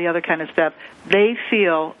ex-friend, all the other kind of stuff, they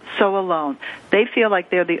feel so alone. They feel like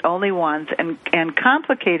they're the only ones, and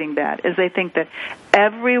complicating that is they think that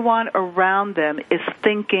everyone around them is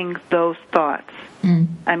thinking those thoughts.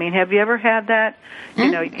 I mean, have you ever had that?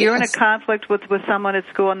 You're in a conflict with someone at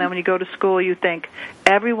school, and then when you go to school, you think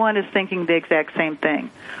everyone is thinking the exact same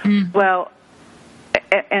thing. Well,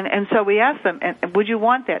 and so we asked them, would you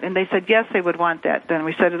want that? And they said, yes, they would want that. Then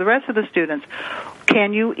we said to the rest of the students,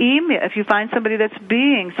 can you email, if you find somebody that's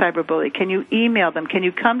being cyberbullied, can you email them? Can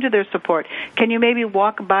you come to their support? Can you maybe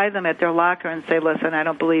walk by them at their locker and say, listen, I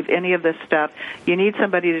don't believe any of this stuff. You need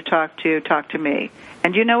somebody to talk to me.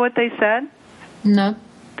 And you know what they said? No.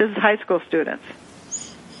 This is high school students.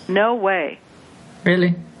 No way.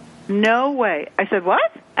 Really? No way. I said,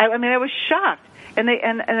 what? I was shocked. And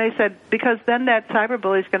they said, because then that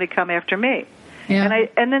cyberbully is going to come after me. Yeah.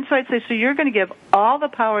 And then I'd say, so you're going to give all the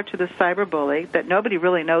power to the cyberbully that nobody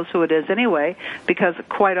really knows who it is anyway, because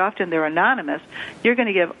quite often they're anonymous. You're going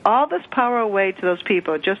to give all this power away to those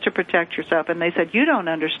people just to protect yourself. And they said, you don't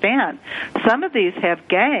understand. Some of these have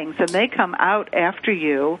gangs, and they come out after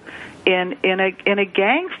you in a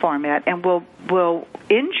gang format and will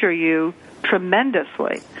injure you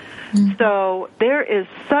tremendously. Mm-hmm. So there is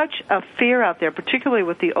such a fear out there, particularly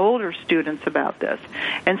with the older students, about this.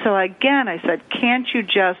 And so again, I said, can't you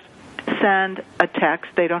just send a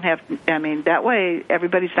text? They don't have, that way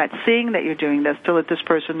everybody's not seeing that you're doing this to let this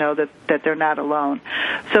person know that they're not alone.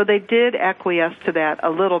 So they did acquiesce to that a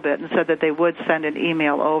little bit and said that they would send an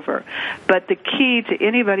email over. But the key to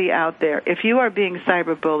anybody out there, if you are being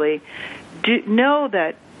cyberbullied, know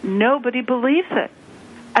that nobody believes it.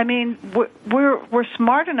 We're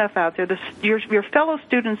smart enough out there. Your fellow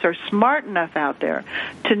students are smart enough out there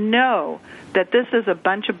to know that this is a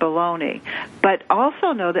bunch of baloney, but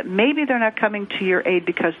also know that maybe they're not coming to your aid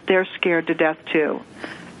because they're scared to death too.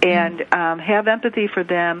 And have empathy for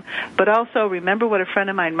them, but also remember what a friend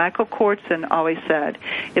of mine, Michael Kortson, always said: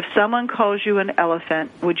 if someone calls you an elephant,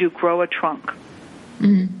 would you grow a trunk?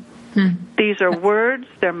 Mm-hmm. These are words,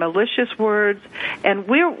 they're malicious words, and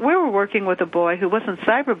we were working with a boy who wasn't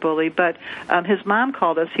cyberbullied, but his mom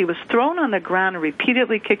called us. He was thrown on the ground and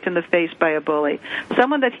repeatedly kicked in the face by a bully,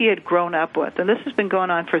 someone that he had grown up with, and this has been going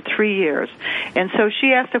on for 3 years. And so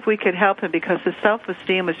she asked if we could help him because his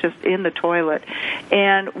self-esteem was just in the toilet.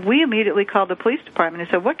 And we immediately called the police department and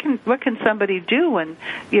said, what can somebody do? And,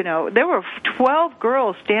 there were 12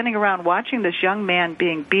 girls standing around watching this young man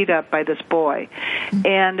being beat up by this boy.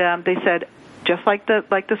 And they said, just like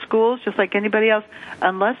the schools, just like anybody else,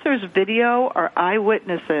 unless there's video or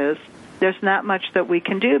eyewitnesses, there's not much that we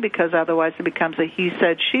can do, because otherwise it becomes a he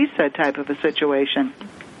said, she said type of a situation.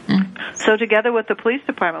 So together with the police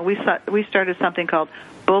department, we started something called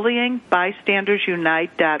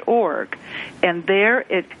bullyingbystandersunite.org, and there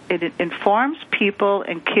it informs people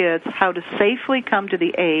and kids how to safely come to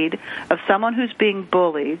the aid of someone who's being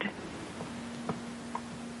bullied,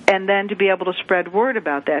 and then to be able to spread word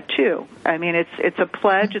about that too. It's a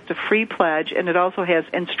pledge, it's a free pledge, and it also has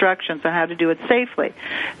instructions on how to do it safely.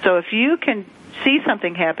 So if you can see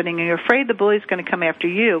something happening and you're afraid the bully's going to come after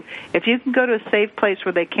you, if you can go to a safe place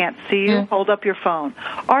where they can't see you, hold up your phone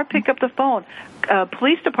or pick up the phone.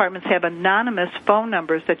 Police departments have anonymous phone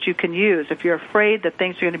numbers that you can use if you're afraid that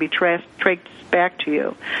things are going to be traced back to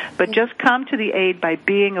you. But just come to the aid by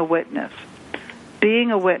being a witness.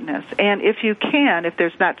 And if you can, if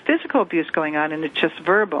there's not physical abuse going on and it's just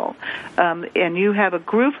verbal, and you have a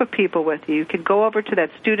group of people with you, you can go over to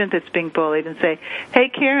that student that's being bullied and say, hey,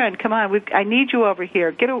 Karen, come on, I need you over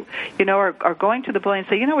here. Or going to the bully and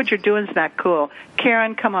say, what you're doing is not cool.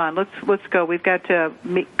 Karen, come on, let's go. We've got to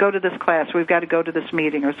go to this class. We've got to go to this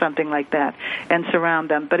meeting or something like that, and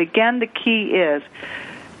surround them. But again, the key is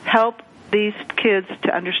help these kids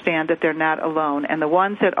to understand that they're not alone. And the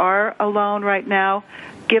ones that are alone right now,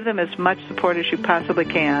 give them as much support as you possibly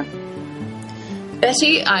can.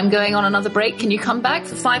 Betty, I'm going on another break. Can you come back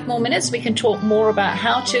for 5 more minutes? We can talk more about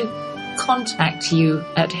how to contact you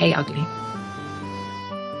at Hey Ugly.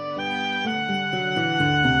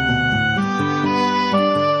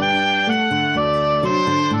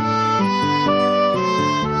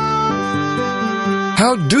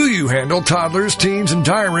 How do you handle toddlers, teens, and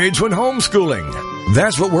tirades when homeschooling?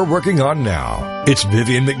 That's what we're working on now. It's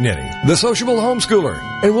Vivian McNinney, the sociable homeschooler,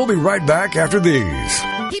 and we'll be right back after these.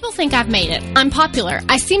 People think I've made it. I'm popular.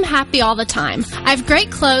 I seem happy all the time. I have great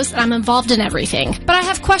clothes and I'm involved in everything. But I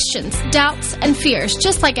have questions, doubts, and fears,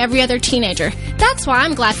 just like every other teenager. That's why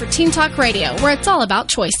I'm glad for Teen Talk Radio, where it's all about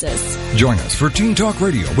choices. Join us for Teen Talk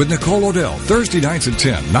Radio with Nicole Odell, Thursday nights at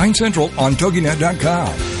 10, 9 Central on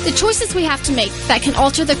TogiNet.com. The choices we have to make that can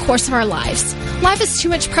alter the course of our lives. Life is too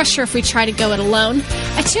much pressure if we try to go it alone.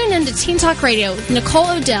 I tune in to Teen Talk Radio with Nicole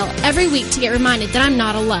Odell every week to get reminded that I'm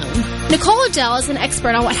not alone. Nicole Odell is an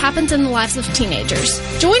expert on what happens in the lives of teenagers.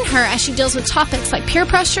 Join her as she deals with topics like peer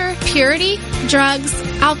pressure, purity, drugs,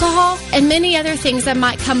 alcohol, and many other things that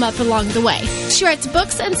might come up along the way. She writes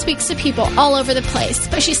books and speaks to people all over the place,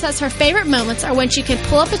 but she says her favorite moments are when she can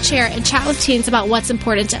pull up a chair and chat with teens about what's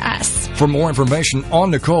important to us. For more information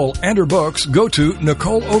on Nicole and her books, go to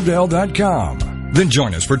NicoleOdell.com. Then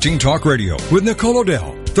join us for Teen Talk Radio with Nicole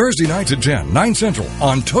Odell, Thursday nights at 10, 9 Central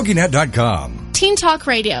on TogiNet.com. Teen Talk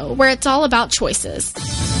Radio, where it's all about choices.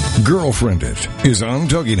 Girlfriend It is on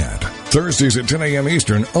TogiNet. Thursdays at 10 a.m.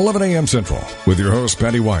 Eastern, 11 a.m. Central, with your hosts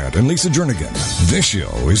Patty Wyatt and Lisa Jernigan. This show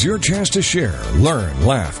is your chance to share, learn,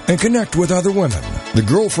 laugh, and connect with other women. The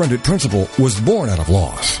Girlfriended principle was born out of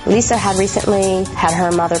loss. Lisa had recently had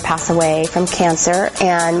her mother pass away from cancer,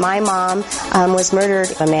 and my mom was murdered.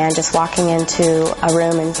 A man just walking into a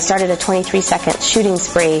room and started a 23-second shooting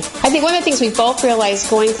spree. I think one of the things we both realized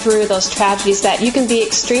going through those tragedies that you can be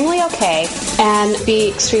extremely okay and be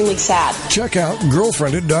extremely sad. Check out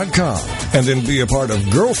girlfriended.com and then be a part of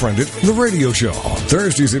Girlfriended, the radio show.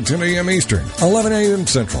 Thursdays at 10 a.m. Eastern, 11 a.m.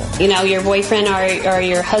 Central. You know, your boyfriend or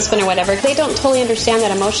your husband or whatever, they don't totally understand that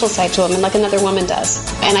emotional side to them like another woman does.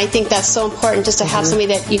 And I think that's so important just to have somebody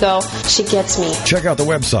that you go, she gets me. Check out the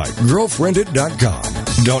website, girlfriended.com.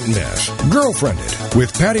 Don't miss Girlfriended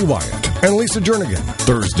with Patty Wyatt and Lisa Jernigan.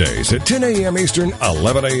 Thursdays at 10 a.m. Eastern,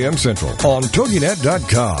 11 a.m. Central on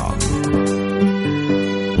TogiNet.com.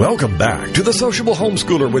 Welcome back to The Sociable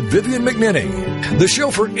Homeschooler with Vivian McNinney, the show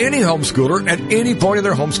for any homeschooler at any point in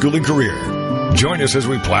their homeschooling career. Join us as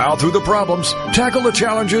we plow through the problems, tackle the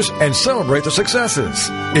challenges, and celebrate the successes.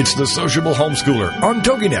 It's The Sociable Homeschooler on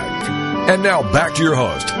TogiNet. And now back to your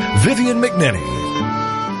host, Vivian McNinney.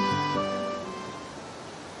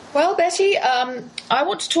 Well, Betty, I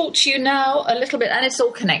want to talk to you now a little bit, and it's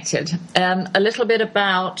all connected, a little bit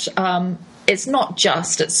about it's not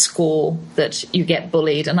just at school that you get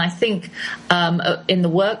bullied. And I think in the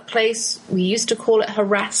workplace, we used to call it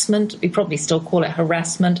harassment. We probably still call it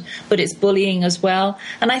harassment, but it's bullying as well.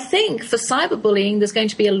 And I think for cyberbullying, there's going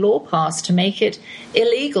to be a law passed to make it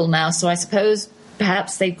illegal now. So I suppose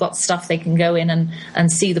perhaps they've got stuff they can go in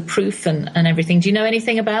and see the proof and everything. Do you know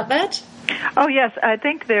anything about that? Oh, yes. I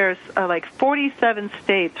think there's like 47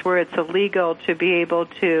 states where it's illegal to be able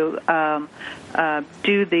to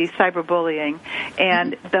do the cyberbullying.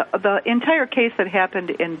 And the entire case that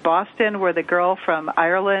happened in Boston where the girl from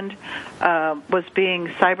Ireland was being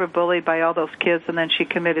cyberbullied by all those kids and then she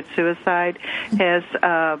committed suicide has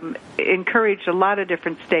encouraged a lot of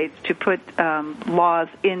different states to put laws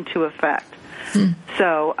into effect.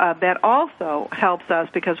 So that also helps us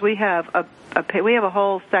because we have a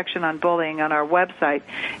whole section on bullying on our website,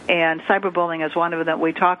 and cyberbullying is one of them that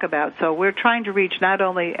we talk about. So we're trying to reach not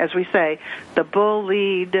only, as we say, the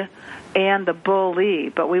bullied and the bully,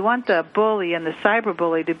 but we want the bully and the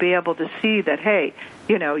cyberbully to be able to see that, hey,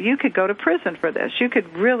 you know, you could go to prison for this. You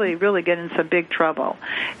could really, really get in some big trouble.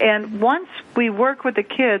 And once we work with the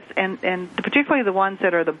kids, and particularly the ones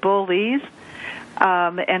that are the bullies,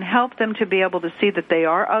 and help them to be able to see that they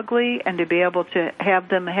are ugly and to be able to have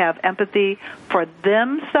them have empathy for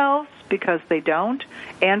themselves because they don't,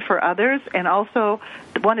 and for others. And also,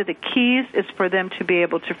 one of the keys is for them to be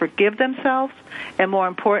able to forgive themselves and, more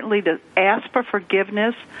importantly, to ask for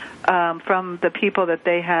forgiveness from the people that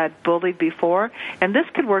they had bullied before. And this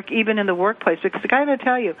could work even in the workplace because I got to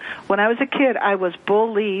tell you, when I was a kid, I was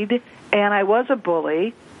bullied and I was a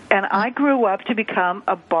bully. And I grew up to become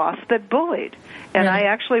a boss that bullied. And I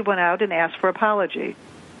actually went out and asked for apology.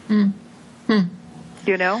 You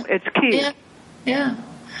know, it's key. Yeah.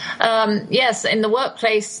 Yes, in the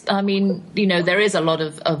workplace, I mean, you know, there is a lot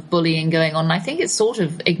of bullying going on. And I think it's sort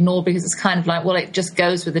of ignored because it's kind of like, well, it just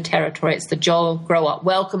goes with the territory. It's the job, grow up.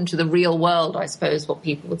 Welcome to the real world, I suppose, what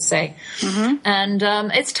people would say. And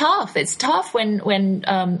it's tough. It's tough when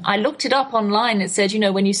I looked it up online. It said, you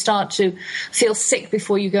know, when you start to feel sick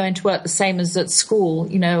before you go into work, the same as at school,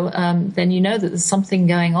 you know, then you know that there's something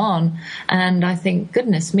going on. And I think,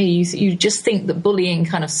 goodness me, you just think that bullying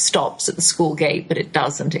kind of stops at the school gate, but it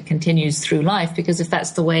doesn't. It continues through life because if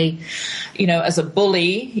that's the way, you know, as a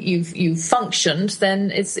bully you've functioned,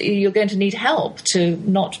 then you're going to need help to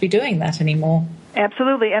not be doing that anymore.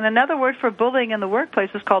 Absolutely. And another word for bullying in the workplace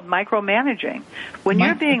is called micromanaging. When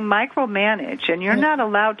you're being micromanaged and you're not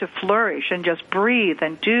allowed to flourish and just breathe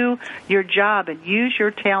and do your job and use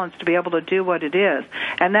your talents to be able to do what it is.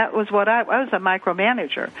 And that was what I was a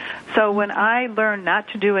micromanager. So when I learned not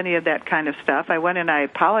to do any of that kind of stuff, I went and I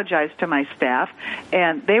apologized to my staff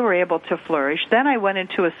and they were able to flourish. Then I went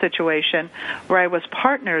into a situation where I was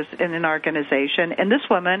partners in an organization and this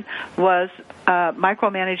woman was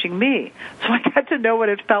micromanaging me. So I got to know what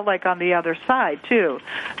it felt like on the other side, too.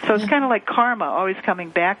 So it's kind of like karma always coming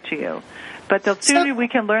back to you. But the sooner we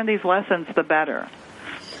can learn these lessons, the better.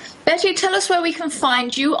 Betty, tell us where we can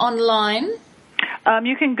find you online.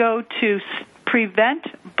 You can go to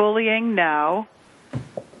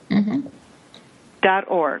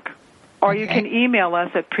preventbullyingnow.org. Or you can email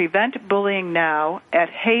us at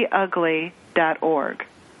preventbullyingnow@heyugly.org.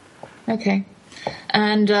 Okay.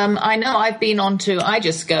 And I know I've been I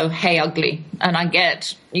just go, Hey Ugly, and I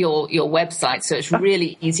get your website, so it's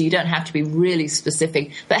really easy. You don't have to be really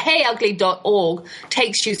specific. But heyugly.org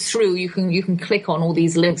takes you through. You can click on all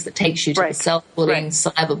these links that takes you to the self-bullying,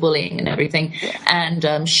 cyberbullying and everything,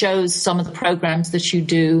 and shows some of the programs that you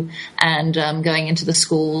do, and going into the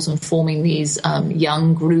schools and forming these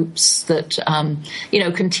young groups that,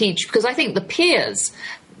 can teach. Because I think the peers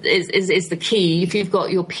is the key. If you've got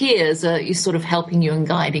your peers, you're sort of helping you and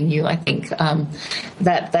guiding you. I think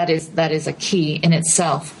that is a key in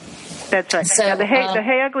itself. That's right. So, the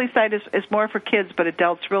Hey Ugly site is more for kids, but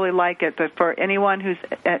adults really like it. But for anyone who's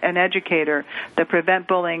an educator, the Prevent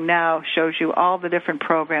Bullying Now shows you all the different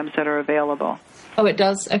programs that are available. Oh, it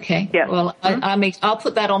does. Okay. Yeah. Well, I'll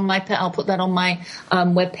put that on my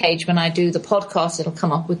webpage when I do the podcast. It'll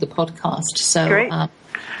come up with the podcast. So great.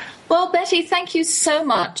 Well, Betty, thank you so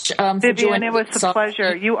much for Vivian, joining. it was a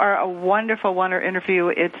pleasure. You are a wonderful interview.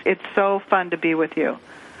 It's so fun to be with you.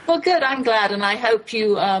 Well, good. I'm glad, and I hope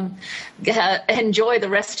you enjoy the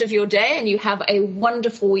rest of your day and you have a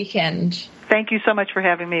wonderful weekend. Thank you so much for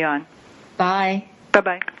having me on. Bye.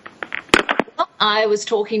 Bye-bye. I was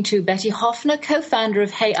talking to Betty Hoeffner, co-founder of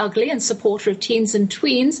Hey Ugly and supporter of teens and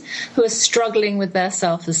tweens who are struggling with their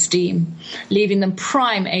self-esteem, leaving them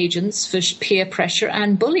prime agents for peer pressure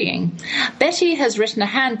and bullying. Betty has written a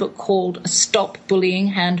handbook called Stop Bullying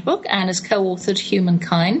Handbook and has co-authored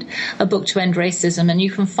Humankind, a book to end racism. And you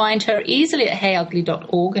can find her easily at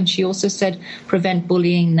heyugly.org. And she also said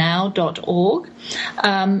preventbullyingnow.org.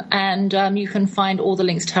 And you can find all the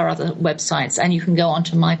links to her other websites. And you can go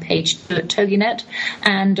onto my page at TogiNet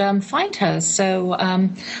and find her. So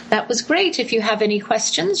that was great. If you have any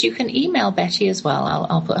questions, you can email Betty as well.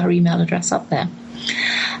 I'll put her email address up there.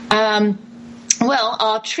 Well,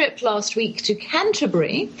 our trip last week to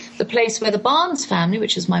Canterbury, the place where the Barnes family,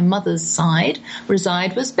 which is my mother's side,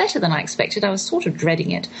 reside, was better than I expected. I was sort of dreading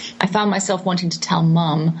it. I found myself wanting to tell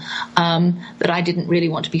Mum that I didn't really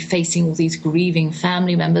want to be facing all these grieving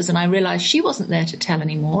family members, and I realised she wasn't there to tell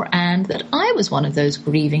anymore, and that I was one of those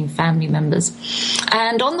grieving family members.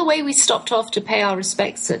 And on the way, we stopped off to pay our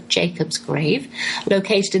respects at Jacob's grave,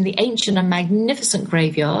 located in the ancient and magnificent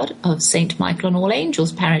graveyard of St. Michael and All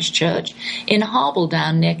Angels Parish Church in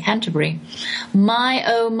Harbledown near Canterbury. My,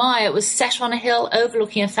 oh my, it was set on a hill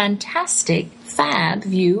overlooking a fantastic fab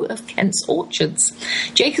view of Kent's orchards.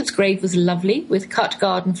 Jacob's grave was lovely, with cut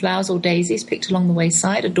garden flowers or daisies picked along the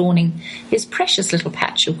wayside, adorning his precious little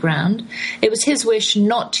patch of ground. It was his wish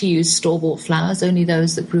not to use store-bought flowers, only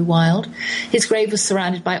those that grew wild. His grave was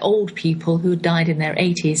surrounded by old people who had died in their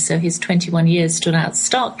 80s, so his 21 years stood out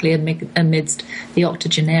starkly amidst the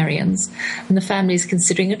octogenarians, and the family is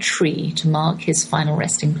considering a tree to mark his final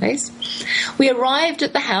resting place. We arrived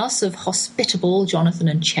at the house of hospitable Jonathan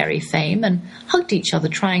and Cherry fame and hugged each other,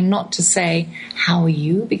 trying not to say, "How are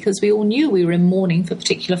you?" because we all knew we were in mourning for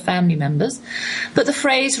particular family members. But the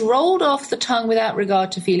phrase rolled off the tongue without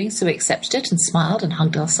regard to feelings, so we accepted it and smiled and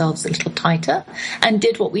hugged ourselves a little tighter and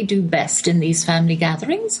did what we do best in these family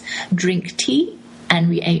gatherings, drink tea. And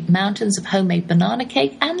we ate mountains of homemade banana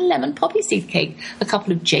cake and lemon poppy seed cake, a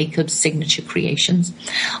couple of Jacob's signature creations.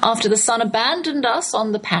 After the sun abandoned us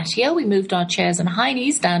on the patio, we moved our chairs and high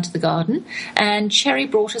knees down to the garden, and Cherry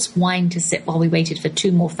brought us wine to sip while we waited for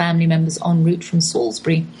two more family members en route from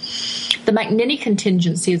Salisbury. The McNinney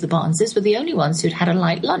contingency of the Barneses were the only ones who'd had a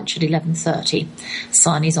light lunch at 11:30.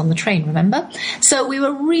 Sarni's on the train, remember? So we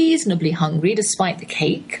were reasonably hungry despite the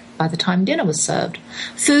cake by the time dinner was served.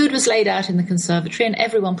 Food was laid out in the conservatory and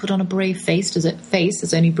everyone put on a brave face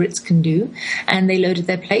as only Brits can do, and they loaded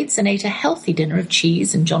their plates and ate a healthy dinner of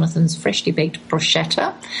cheese and Jonathan's freshly baked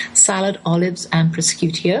bruschetta, salad, olives and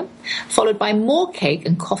prosciutto, followed by more cake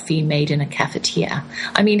and coffee made in a cafetiere.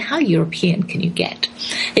 I mean, how European can you get?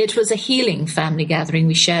 It was a healing family gathering.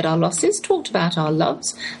 We shared our losses, talked about our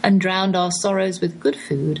loves, and drowned our sorrows with good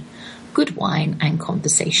food, good wine and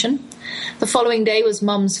conversation. The following day was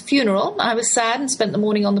Mum's funeral. I was sad and spent the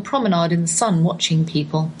morning on the promenade in the sun watching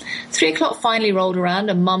people. 3 o'clock finally rolled around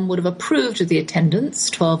and Mum would have approved of the attendance,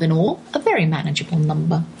 12 in all, a very manageable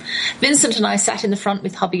number. Vincent and I sat in the front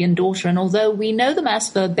with hubby and daughter, and although we know the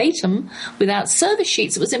mass verbatim, without service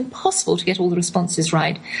sheets it was impossible to get all the responses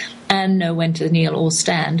right and know when to kneel or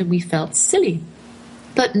stand, and we felt silly.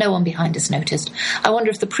 But no one behind us noticed. I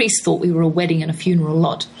wonder if the priest thought we were a wedding and a funeral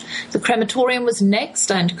lot. The crematorium was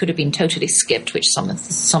next and could have been totally skipped, which some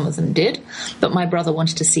of them did. But my brother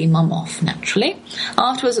wanted to see Mum off, naturally.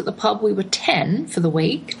 Afterwards at the pub, we were 10 for the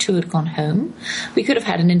wake. 2 had gone home. We could have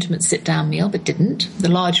had an intimate sit-down meal, but didn't.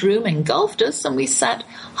 The large room engulfed us, and we sat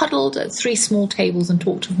huddled at 3 small tables and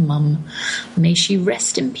talked of Mum. May she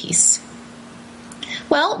rest in peace.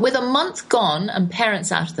 Well, with a month gone and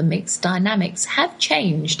parents out of the mix, dynamics have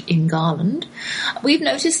changed in Garland. We've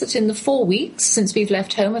noticed that in the 4 weeks since we've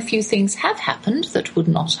left home, a few things have happened that would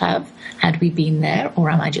not have had we been there,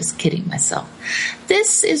 or am I just kidding myself?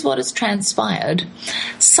 This is what has transpired.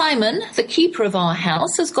 Simon, the keeper of our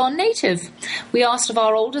house, has gone native. We asked of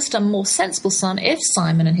our oldest and more sensible son if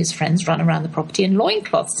Simon and his friends run around the property in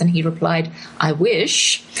loincloths, and he replied, I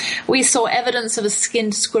wish. We saw evidence of a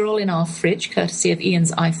skinned squirrel in our fridge, courtesy of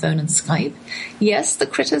Ian's iPhone and Skype. Yes, the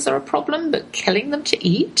critters are a problem, but killing them to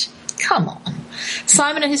eat? Come on.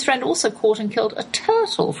 Simon and his friend also caught and killed a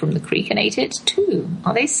turtle from the creek and ate it too.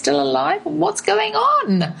 Are they still alive? What's going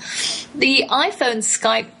on? The iPhone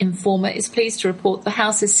Skype informer is pleased to report the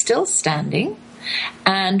house is still standing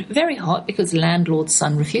and very hot because landlord's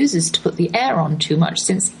son refuses to put the air on too much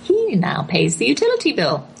since he now pays the utility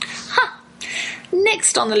bill. Ha!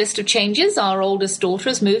 Next on the list of changes, our oldest daughter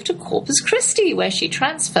has moved to Corpus Christi, where she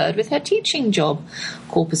transferred with her teaching job.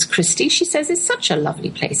 Corpus Christi, she says, is such a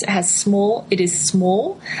lovely place. It is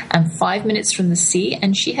small and 5 minutes from the sea,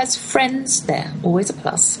 and she has friends there. Always a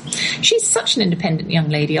plus. She's such an independent young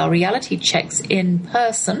lady. Our reality checks in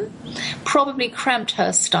person probably cramped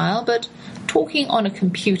her style, but talking on a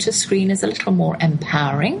computer screen is a little more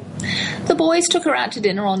empowering. The boys took her out to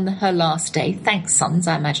dinner on her last day. Thanks, sons.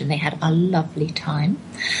 I imagine they had a lovely time.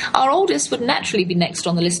 Our oldest would naturally be next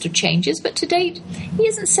on the list of changes, but to date, he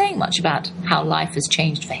isn't saying much about how life has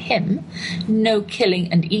changed for him. No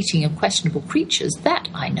killing and eating of questionable creatures, that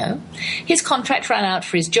I know. His contract ran out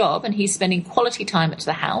for his job, and he's spending quality time at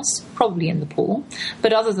the house, probably in the pool.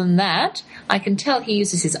 But other than that, I can tell he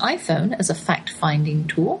uses his iPhone as a fact-finding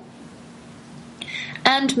tool.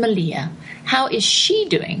 And Malia, how is she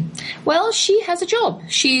doing? Well, she has a job.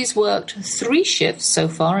 She's worked 3 shifts so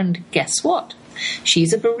far, and guess what?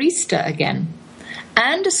 She's a barista again.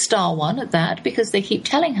 And a star one at that, because they keep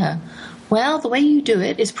telling her, well, the way you do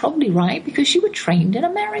it is probably right because you were trained in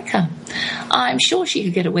America. I'm sure she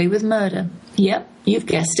could get away with murder. Yep, you've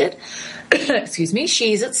guessed it. Excuse me,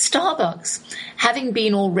 she's at Starbucks. Having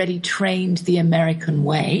been already trained the American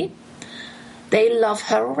way, they love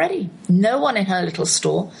her already. No one in her little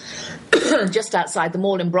store just outside the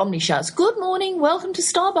mall in Bromley shouts, good morning, welcome to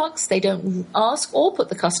Starbucks. They don't ask or put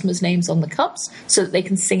the customers' names on the cups so that they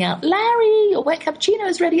can sing out, Larry, your wet cappuccino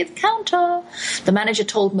is ready at the counter. The manager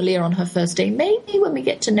told Malia on her first day, maybe when we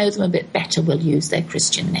get to know them a bit better, we'll use their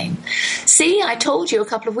Christian name. See, I told you a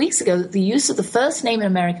couple of weeks ago that the use of the first name in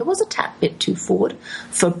America was a tad bit too forward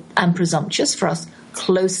and presumptuous for us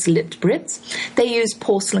close-lipped Brits. They use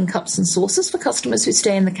porcelain cups and saucers for customers who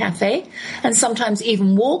stay in the cafe and sometimes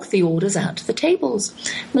even walk the orders out to the tables.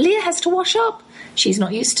 Malia has to wash up. She's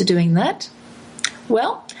not used to doing that.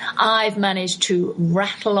 Well, I've managed to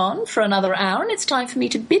rattle on for another hour, and it's time for me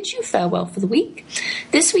to bid you farewell for the week.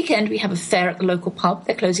 This weekend we have a fair at the local pub.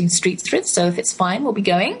 They're closing street thrifts, so if it's fine, we'll be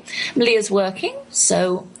going. Malia's working,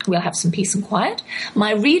 so we'll have some peace and quiet.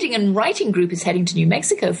 My reading and writing group is heading to New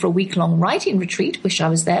Mexico for a week-long writing retreat. Wish I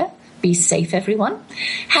was there. Be safe, everyone.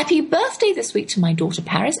 Happy birthday this week to my daughter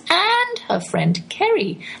Paris and her friend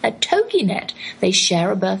Kerry at TogiNet. They share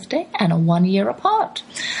a birthday and are 1 year apart.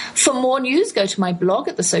 For more news, go to my blog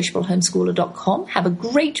at thesociablehomeschooler.com. Have a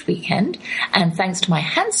great weekend. And thanks to my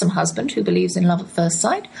handsome husband who believes in love at first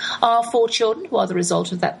sight, our 4 children who are the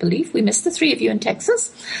result of that belief, we miss the 3 of you in Texas,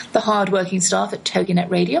 the hard-working staff at TogiNet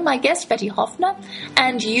Radio, my guest Betty Hoeffner,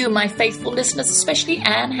 and you, my faithful listeners, especially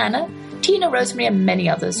Anne, Hannah, Tina, Rosemary, and many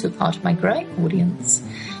others who are part of my growing audience.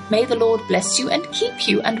 May the Lord bless you and keep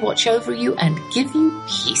you and watch over you and give you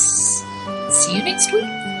peace. See you next week.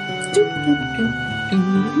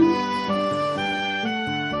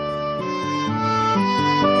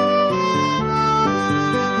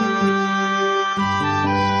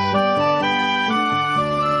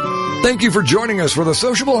 Thank you for joining us for The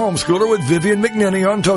Sociable Homeschooler with Vivian McNinney on